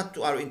find it not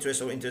to our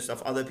interest or interest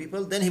of other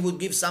people, then He would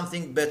give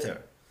something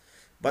better.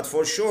 But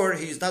for sure,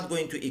 He is not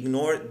going to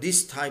ignore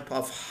this type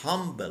of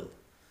humble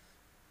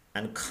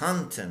and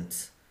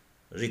content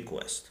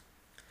request.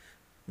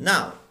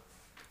 Now,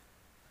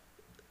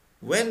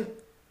 when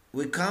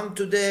we come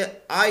to the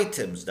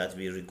items that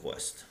we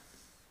request,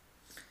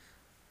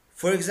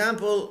 for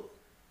example,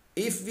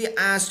 if we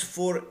ask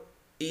for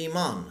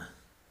Iman,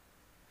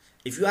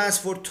 if you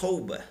ask for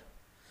Tawbah,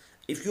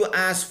 if you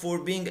ask for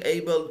being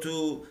able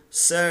to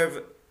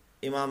serve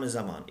Imam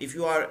Zaman, if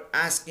you are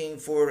asking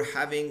for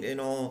having,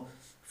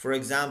 for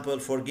example,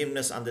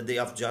 forgiveness on the Day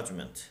of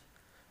Judgment,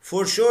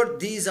 for sure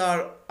these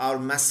are our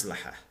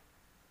maslahah.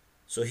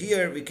 So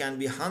here we can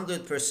be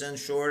 100%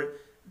 sure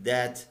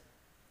that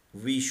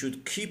we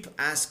should keep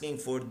asking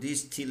for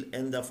this till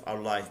end of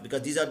our life,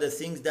 because these are the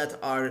things that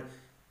are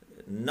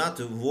not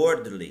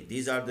worldly.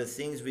 These are the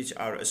things which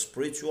are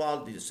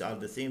spiritual. These are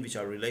the things which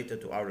are related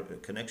to our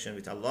connection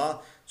with Allah.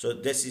 So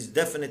this is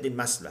definitely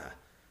maslahah.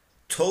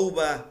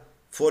 Tawbah,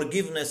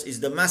 forgiveness, is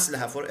the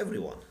maslahah for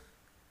everyone.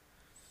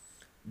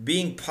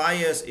 Being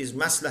pious is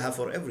maslahah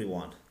for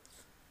everyone.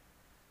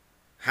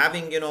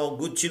 Having,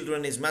 good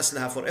children is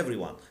maslahah for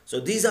everyone. So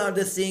these are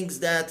the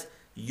things that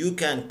you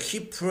can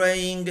keep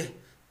praying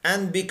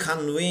and be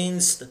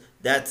convinced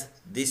that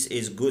this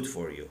is good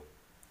for you.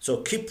 So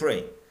keep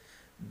praying.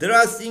 There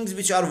are things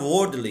which are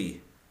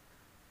worldly,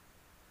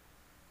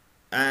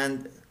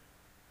 and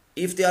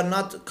if they are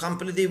not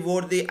completely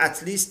worldly,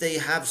 at least they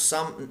have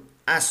some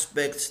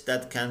aspects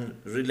that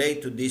can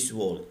relate to this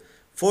world.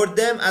 For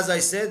them, as I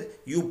said,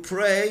 you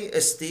pray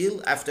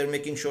still after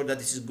making sure that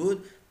this is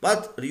good,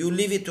 but you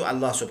leave it to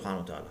Allah subhanahu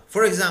wa ta'ala.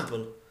 For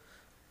example,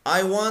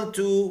 I want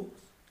to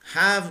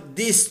have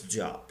this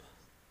job,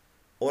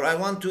 or I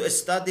want to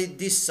study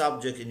this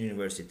subject in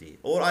university,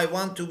 or I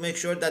want to make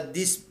sure that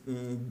this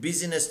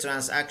business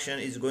transaction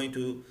is going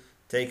to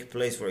take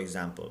place, for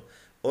example,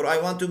 or I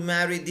want to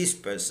marry this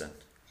person.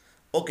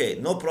 Okay,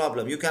 no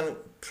problem. You can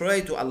pray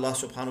to Allah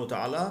subhanahu wa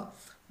ta'ala,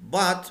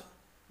 but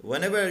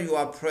whenever you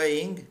are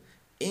praying,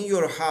 in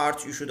your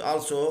heart you should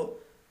also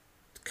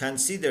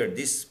consider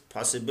this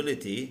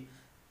possibility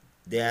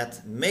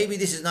that maybe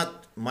this is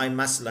not my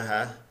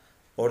maslahah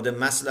or the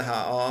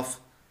maslahah of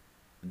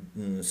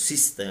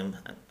system.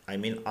 I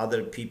mean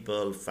other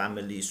people,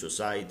 family,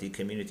 society,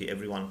 community,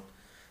 everyone,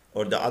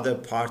 or the other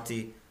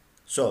party.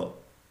 So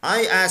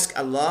I ask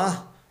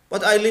Allah,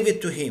 but I leave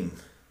it to Him.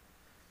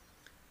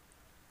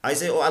 I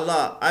say, oh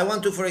Allah, I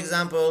want to, for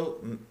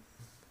example,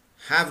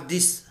 have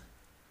this,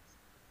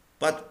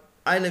 but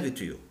I leave it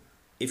to you.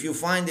 If you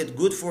find it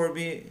good for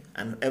me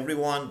and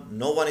everyone,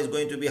 no one is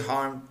going to be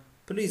harmed,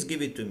 please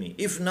give it to me.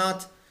 If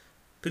not,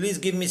 please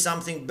give me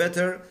something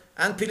better,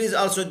 and please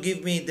also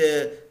give me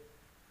the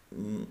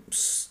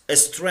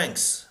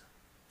strength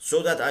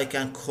so that I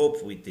can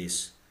cope with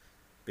this.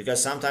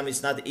 Because sometimes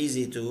it's not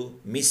easy to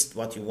miss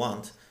what you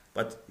want,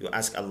 but you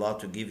ask Allah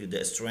to give you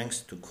the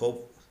strength to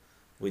cope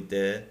with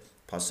the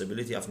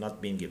possibility of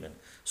not being given.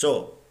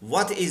 So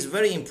what is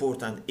very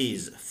important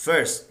is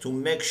first to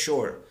make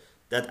sure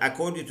that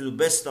according to the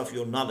best of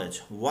your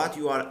knowledge, what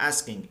you are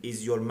asking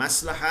is your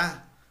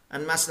maslahah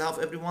and maslahah of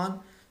everyone.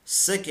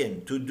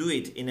 Second, to do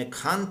it in a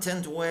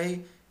content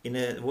way, in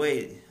a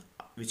way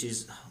which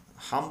is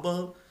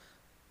humble,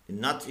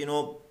 not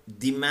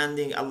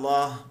demanding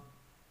Allah,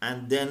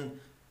 and then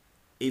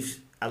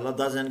if Allah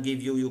doesn't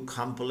give you, you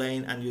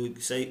complain and you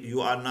say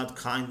you are not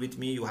kind with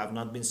me, you have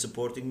not been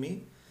supporting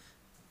me.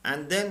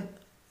 And then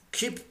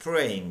keep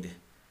praying.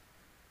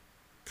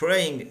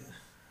 Praying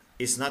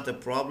is not a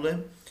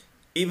problem.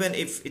 Even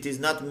if it is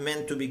not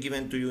meant to be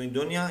given to you in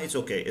dunya, it's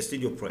okay, still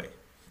you pray.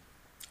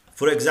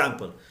 For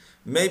example,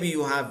 maybe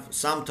you have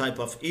some type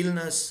of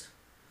illness,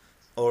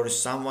 or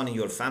someone in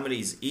your family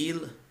is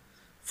ill.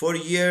 For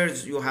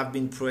years you have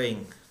been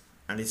praying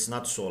and it's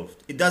not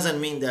solved. It doesn't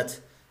mean that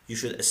you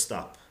should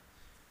stop.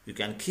 You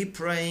can keep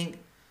praying.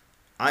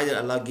 Either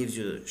Allah gives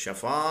you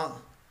shafa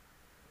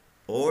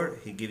or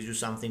He gives you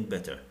something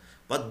better.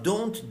 But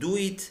don't do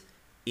it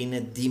in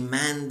a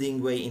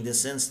demanding way, in the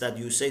sense that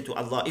you say to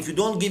Allah, if you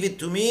don't give it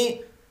to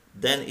me,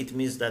 then it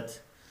means that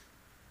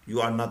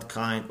you are not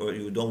kind, or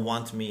you don't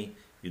want me,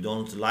 you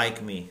don't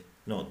like me.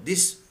 No,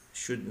 this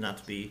should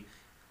not be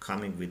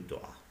coming with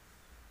dua.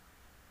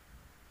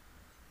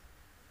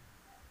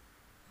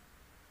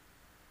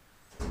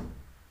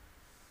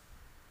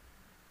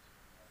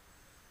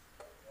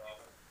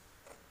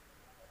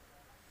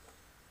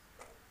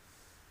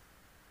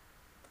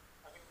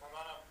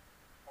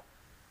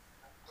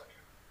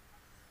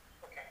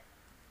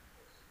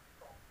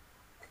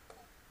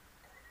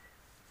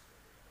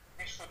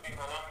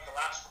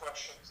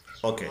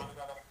 Okay.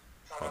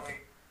 Okay.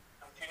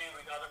 Continue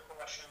with other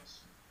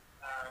questions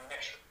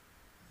next.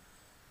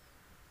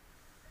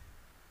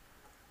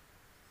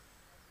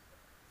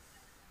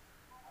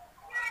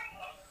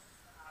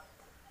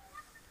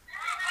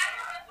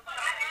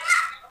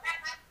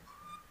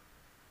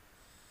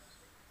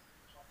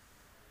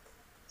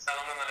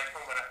 Assalamu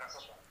alaikum wa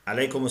rahmatullah.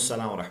 Alaykum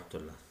assalam wa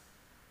rahmatullah.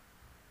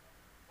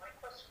 My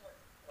question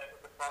is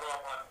to follow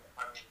up on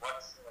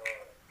what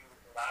you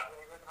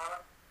elaborated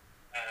on.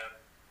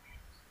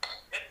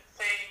 Let's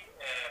say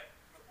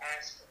you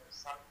asked for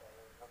something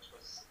which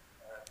was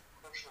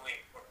crucially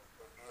important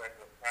for you and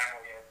your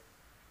family, and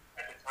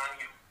at the time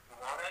you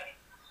wanted,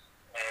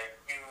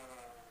 you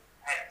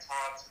had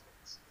thought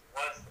it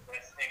was the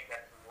best thing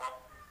that you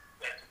want,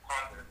 that you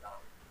pondered on.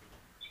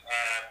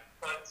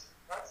 But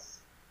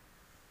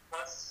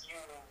once you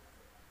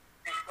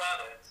got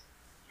it,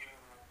 you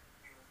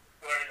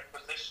are in a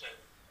position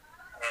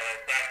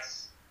that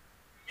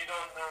you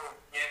don't know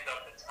the end of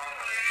the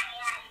tunnel.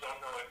 You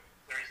don't know if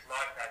there is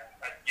light at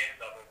the end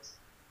of it.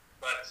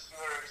 But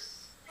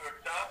you're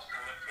doubtful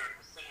if your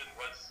decision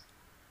was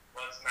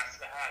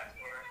maslahat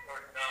or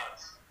not.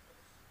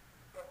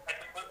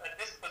 At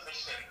this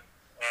position,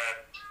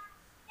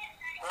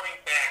 going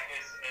back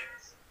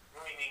is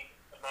ruining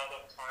a lot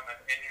of time and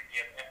energy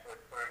and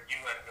effort for you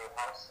and your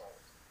household.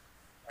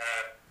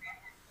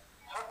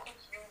 How could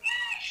you be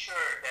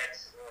sure that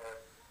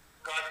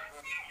God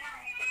would be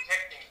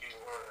protecting you,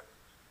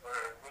 or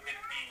would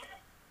it be?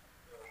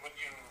 Would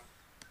you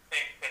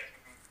think that you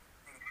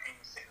would be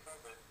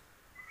secluded?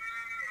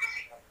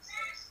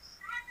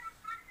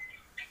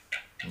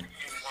 Do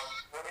you want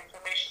more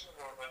information,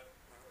 or what?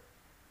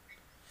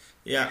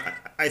 Yeah,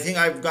 I think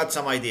I've got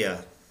some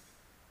idea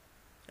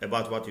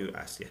about what you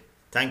asked. Yeah.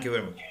 Thank you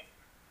very much.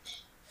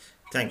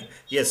 Thank you.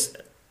 Yes,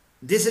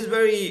 this is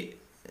very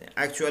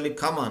actually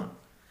common,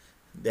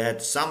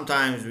 that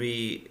sometimes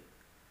we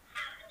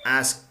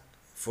ask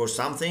for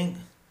something,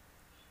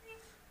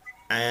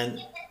 and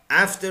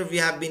after we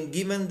have been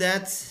given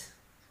that,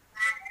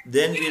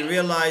 then we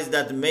realize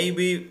that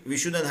maybe we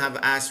shouldn't have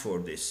asked for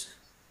this.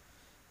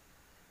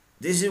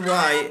 This is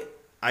why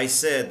I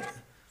said,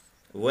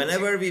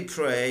 whenever we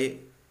pray,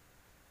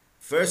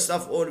 first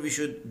of all, we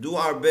should do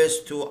our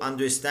best to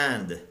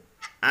understand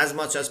as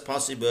much as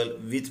possible,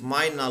 with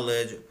my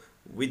knowledge,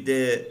 with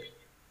the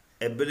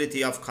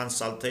ability of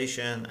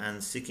consultation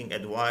and seeking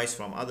advice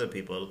from other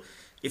people.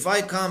 If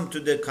I come to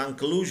the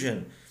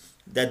conclusion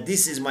that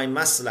this is my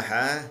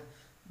maslahah,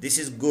 this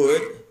is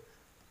good,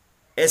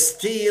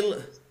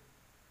 still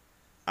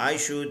I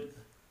should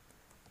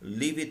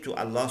leave it to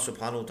Allah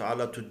subhanahu wa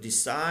ta'ala to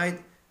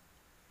decide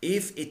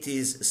if it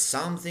is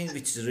something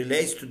which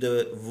relates to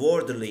the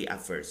worldly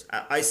affairs.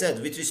 I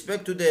said with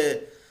respect to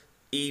the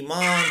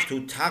iman,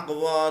 to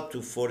taqwa,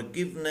 to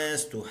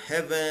forgiveness, to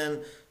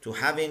heaven, to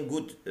having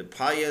good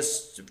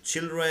pious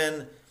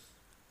children,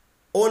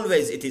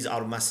 always it is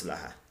our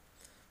maslahah.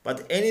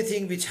 But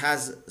anything which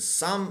has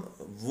some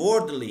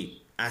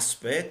worldly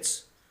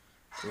aspects,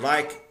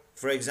 like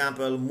for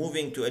example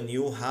moving to a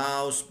new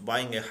house,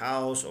 buying a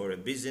house or a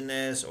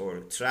business,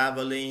 or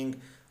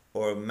traveling,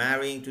 or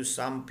marrying to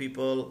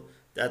someone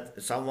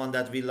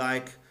that we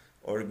like,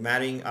 or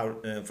marrying our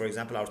for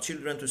example our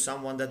children to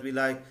someone that we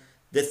like,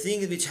 the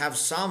things which have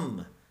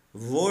some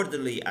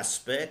worldly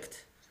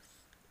aspect,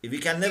 we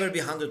can never be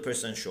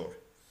 100% sure.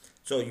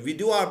 So we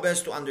do our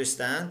best to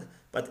understand,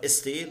 but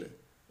still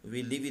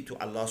we leave it to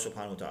Allah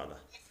subhanahu wa ta'ala,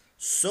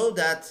 so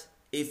that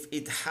if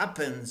it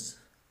happens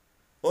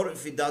or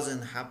if it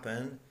doesn't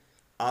happen,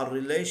 our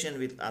relation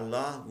with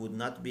Allah would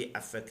not be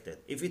affected.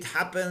 If it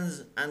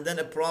happens and then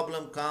a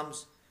problem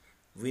comes,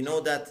 we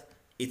know that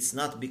it's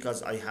not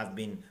because I have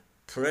been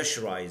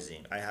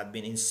pressurizing, I have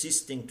been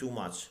insisting too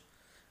much.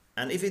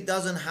 And if it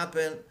doesn't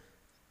happen,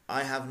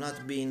 I have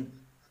not been,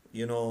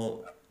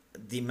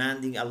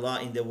 demanding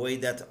Allah in the way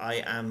that I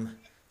am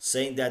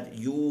saying that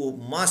you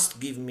must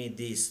give me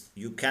this,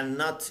 you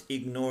cannot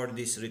ignore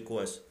this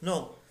request.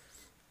 No,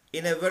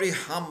 in a very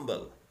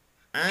humble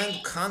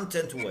and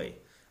content way,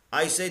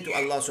 I say to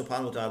Allah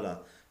subhanahu wa ta'ala,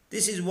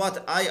 this is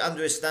what I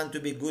understand to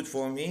be good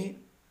for me.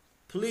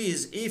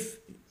 Please, if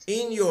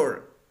in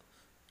your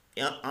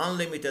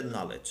unlimited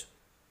knowledge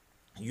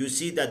you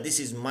see that this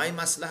is my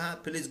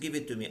maslahah, please give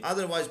it to me.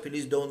 Otherwise,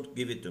 please don't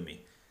give it to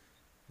me.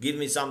 Give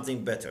me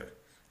something better.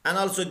 And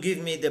also give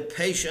me the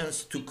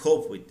patience to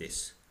cope with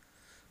this.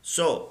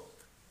 So,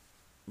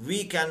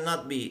 we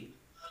cannot be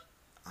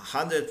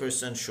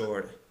 100%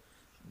 sure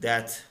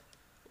that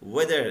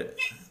whether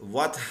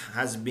what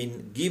has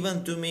been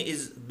given to me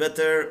is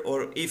better,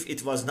 or if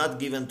it was not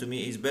given to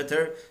me is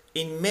better,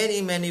 in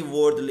many, many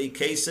worldly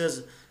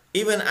cases,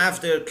 even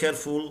after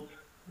careful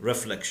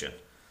reflection.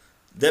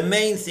 The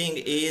main thing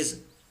is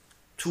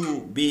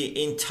to be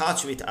in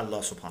touch with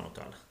Allah subhanahu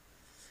wa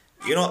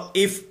ta'ala.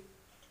 If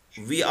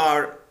we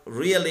are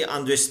really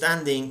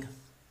understanding,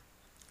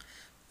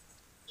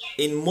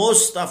 in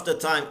most of the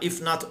time,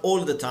 if not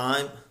all the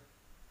time,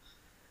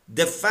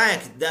 the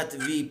fact that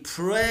we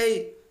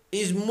pray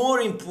is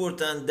more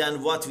important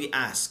than what we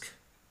ask.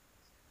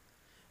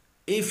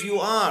 If you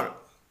are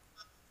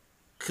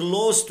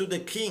close to the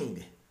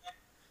king,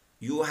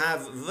 you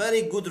have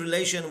very good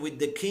relation with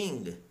the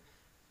king,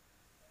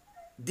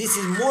 this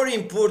is more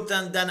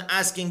important than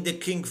asking the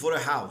king for a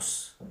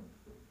house.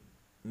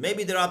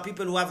 Maybe there are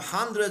people who have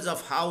hundreds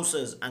of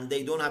houses and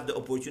they don't have the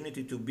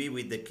opportunity to be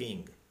with the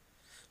king.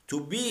 To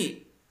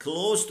be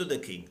close to the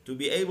king, to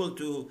be able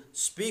to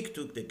speak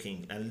to the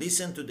king and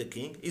listen to the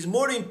king is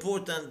more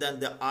important than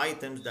the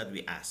items that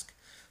we ask.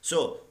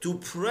 So to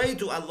pray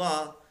to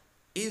Allah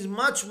is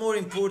much more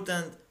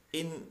important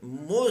in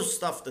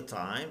most of the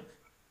time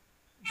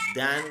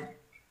than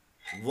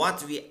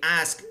what we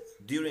ask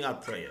during our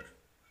prayer.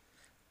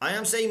 I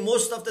am saying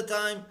most of the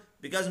time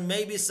because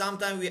maybe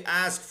sometimes we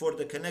ask for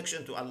the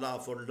connection to Allah,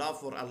 for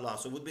love for Allah,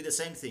 so it would be the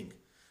same thing.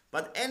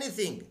 But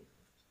anything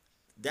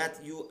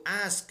that you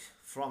ask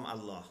from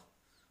Allah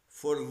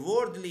for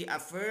worldly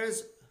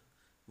affairs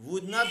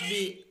would not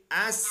be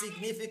as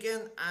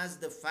significant as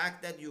the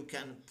fact that you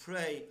can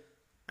pray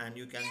and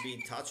you can be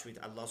in touch with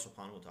Allah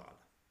subhanahu wa ta'ala.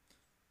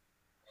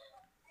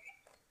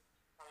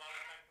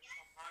 Thank you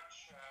so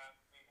much.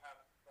 We have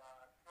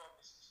two of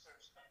the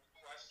sisters that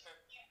requested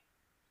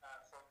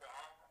for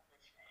dua.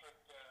 If you could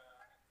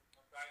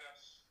guide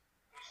us,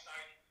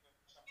 recite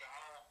some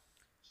dua.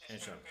 Sister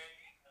Inshallah.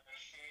 Faye,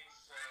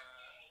 she's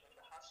in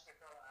the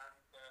hospital, and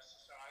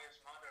Sister Aya's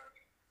mother,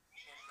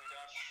 she's with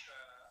us,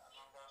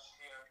 among us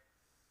here.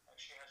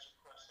 She has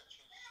requested,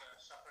 she's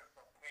suffering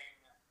from pain,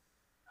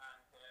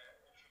 and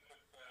if you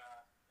could,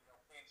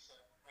 please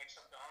make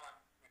some dua, and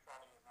we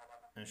follow you,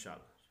 Maulana.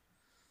 Inshallah.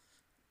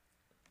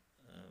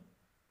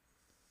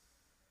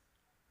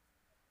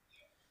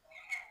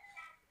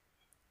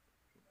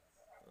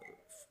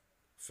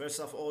 First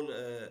of all,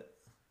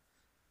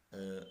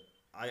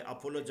 I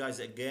apologize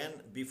again.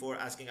 Before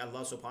asking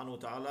Allah subhanahu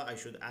wa ta'ala, I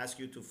should ask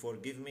you to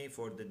forgive me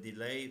for the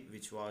delay,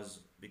 which was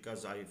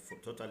because I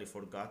totally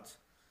forgot.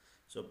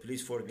 So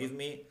please forgive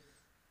me.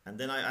 And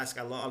then I ask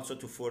Allah also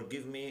to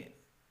forgive me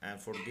and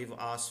forgive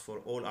us for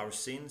all our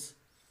sins,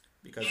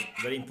 because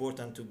very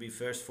important to be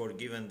first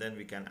forgiven, then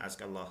we can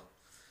ask Allah.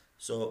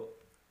 So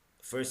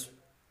first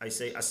I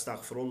say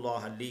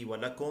astaghfirullah li wa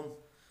lakum,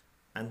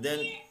 and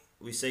then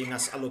we say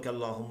نسألك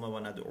اللهم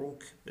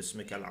وندعوك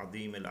باسمك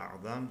العظيم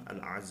الأعظم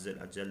الأعز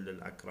الأجل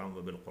الأكرم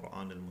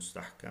وبالقرآن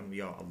المستحكم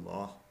يا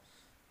الله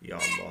يا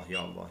الله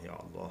يا الله يا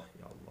الله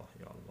يا الله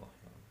يا الله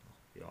يا الله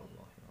يا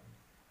الله يا الله.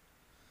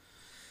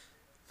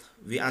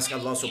 We ask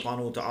Allah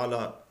subhanahu wa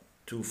ta'ala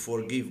to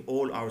forgive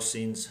all our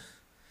sins,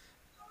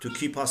 to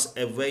keep us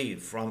away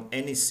from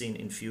any sin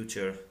in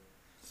future.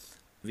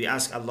 We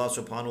ask Allah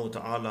subhanahu wa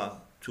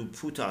ta'ala to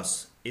put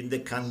us in the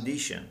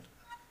condition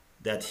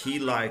that He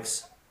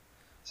likes.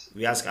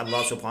 We ask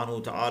Allah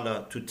subhanahu wa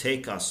ta'ala to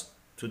take us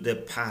to the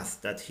path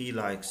that He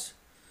likes.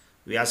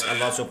 We ask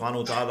Allah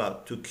subhanahu wa ta'ala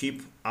to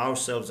keep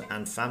ourselves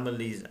and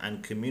families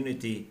and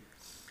community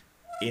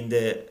in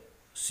the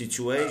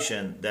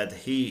situation that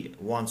He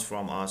wants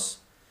from us.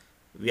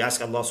 We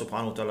ask Allah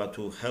subhanahu wa ta'ala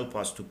to help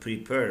us to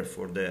prepare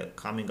for the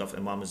coming of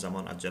Imam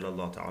Zaman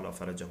Ajjalallah ta'ala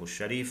farajahu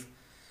sharif,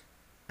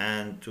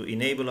 and to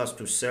enable us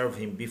to serve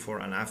him before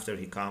and after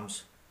he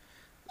comes.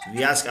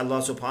 We ask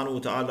Allah subhanahu wa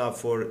ta'ala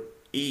for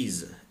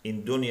ease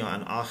in dunya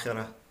and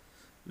akhirah.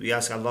 We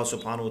ask Allah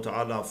subhanahu wa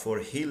ta'ala for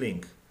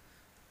healing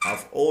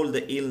of all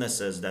the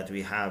illnesses that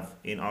we have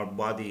in our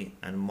body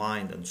and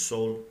mind and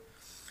soul.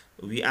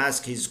 We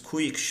ask His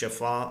quick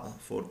shafa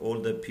for all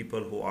the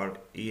people who are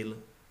ill,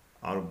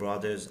 our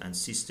brothers and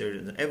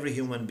sisters, and every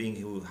human being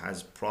who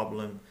has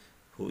problem,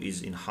 who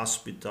is in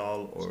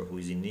hospital or who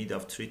is in need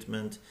of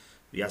treatment.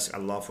 We ask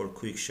Allah for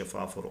quick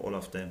shafa for all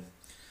of them.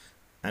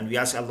 And we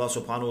ask Allah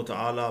subhanahu wa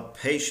ta'ala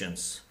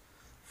patience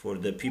for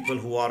the people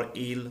who are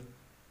ill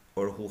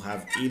or who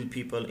have ill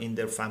people in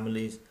their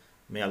families.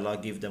 May Allah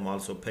give them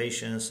also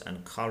patience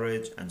and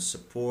courage and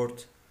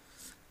support.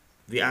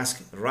 We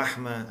ask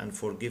rahmah and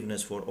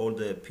forgiveness for all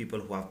the people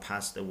who have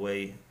passed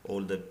away,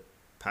 all the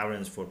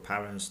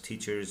parents,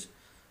 teachers,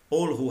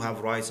 all who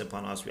have rights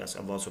upon us. We ask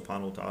Allah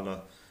subhanahu wa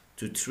ta'ala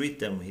to treat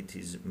them with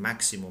His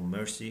maximum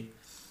mercy.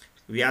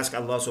 We ask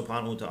Allah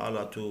subhanahu wa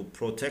ta'ala to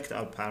protect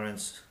our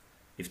parents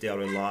if they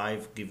are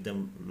alive, give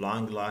them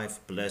long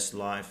life, blessed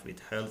life with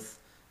health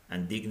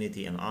and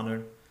dignity and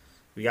honor.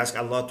 We ask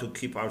Allah to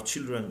keep our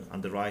children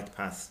on the right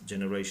path,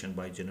 generation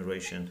by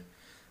generation.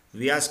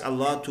 We ask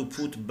Allah to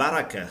put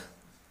barakah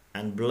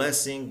and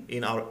blessing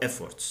in our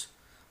efforts,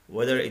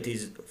 whether it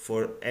is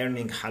for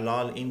earning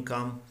halal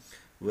income,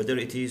 whether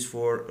it is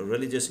for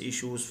religious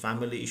issues,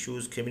 family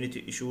issues,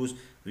 community issues.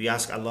 We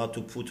ask Allah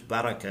to put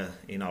barakah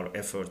in our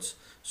efforts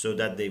so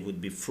that they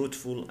would be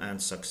fruitful and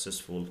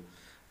successful.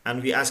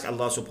 And we ask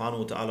Allah subhanahu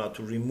wa ta'ala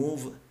to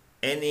remove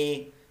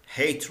any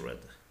hatred,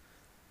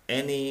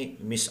 any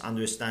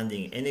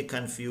misunderstanding, any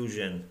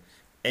confusion,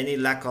 any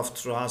lack of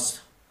trust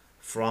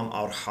from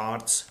our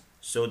hearts,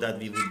 so that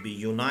we will be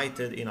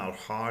united in our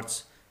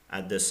hearts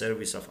at the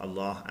service of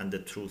Allah and the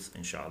truth,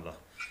 inshallah.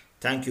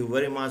 Thank you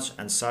very much,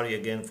 and sorry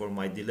again for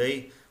my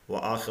delay.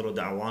 Wa akhiru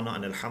da'wana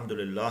and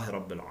alhamdulillahi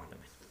rabbil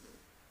alamin.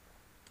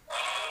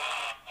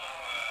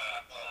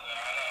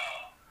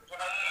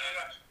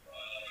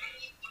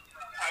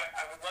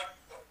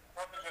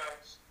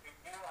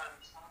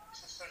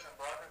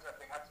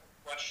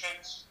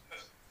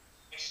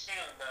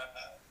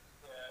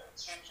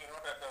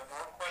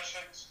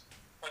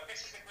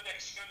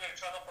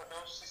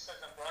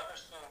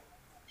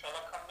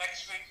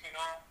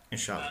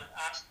 Inshallah.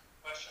 Ask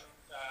the question,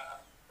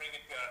 bring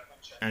it to your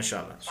attention.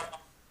 Inshallah.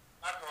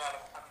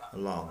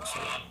 Allahumma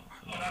salli ala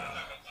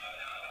Muhammad.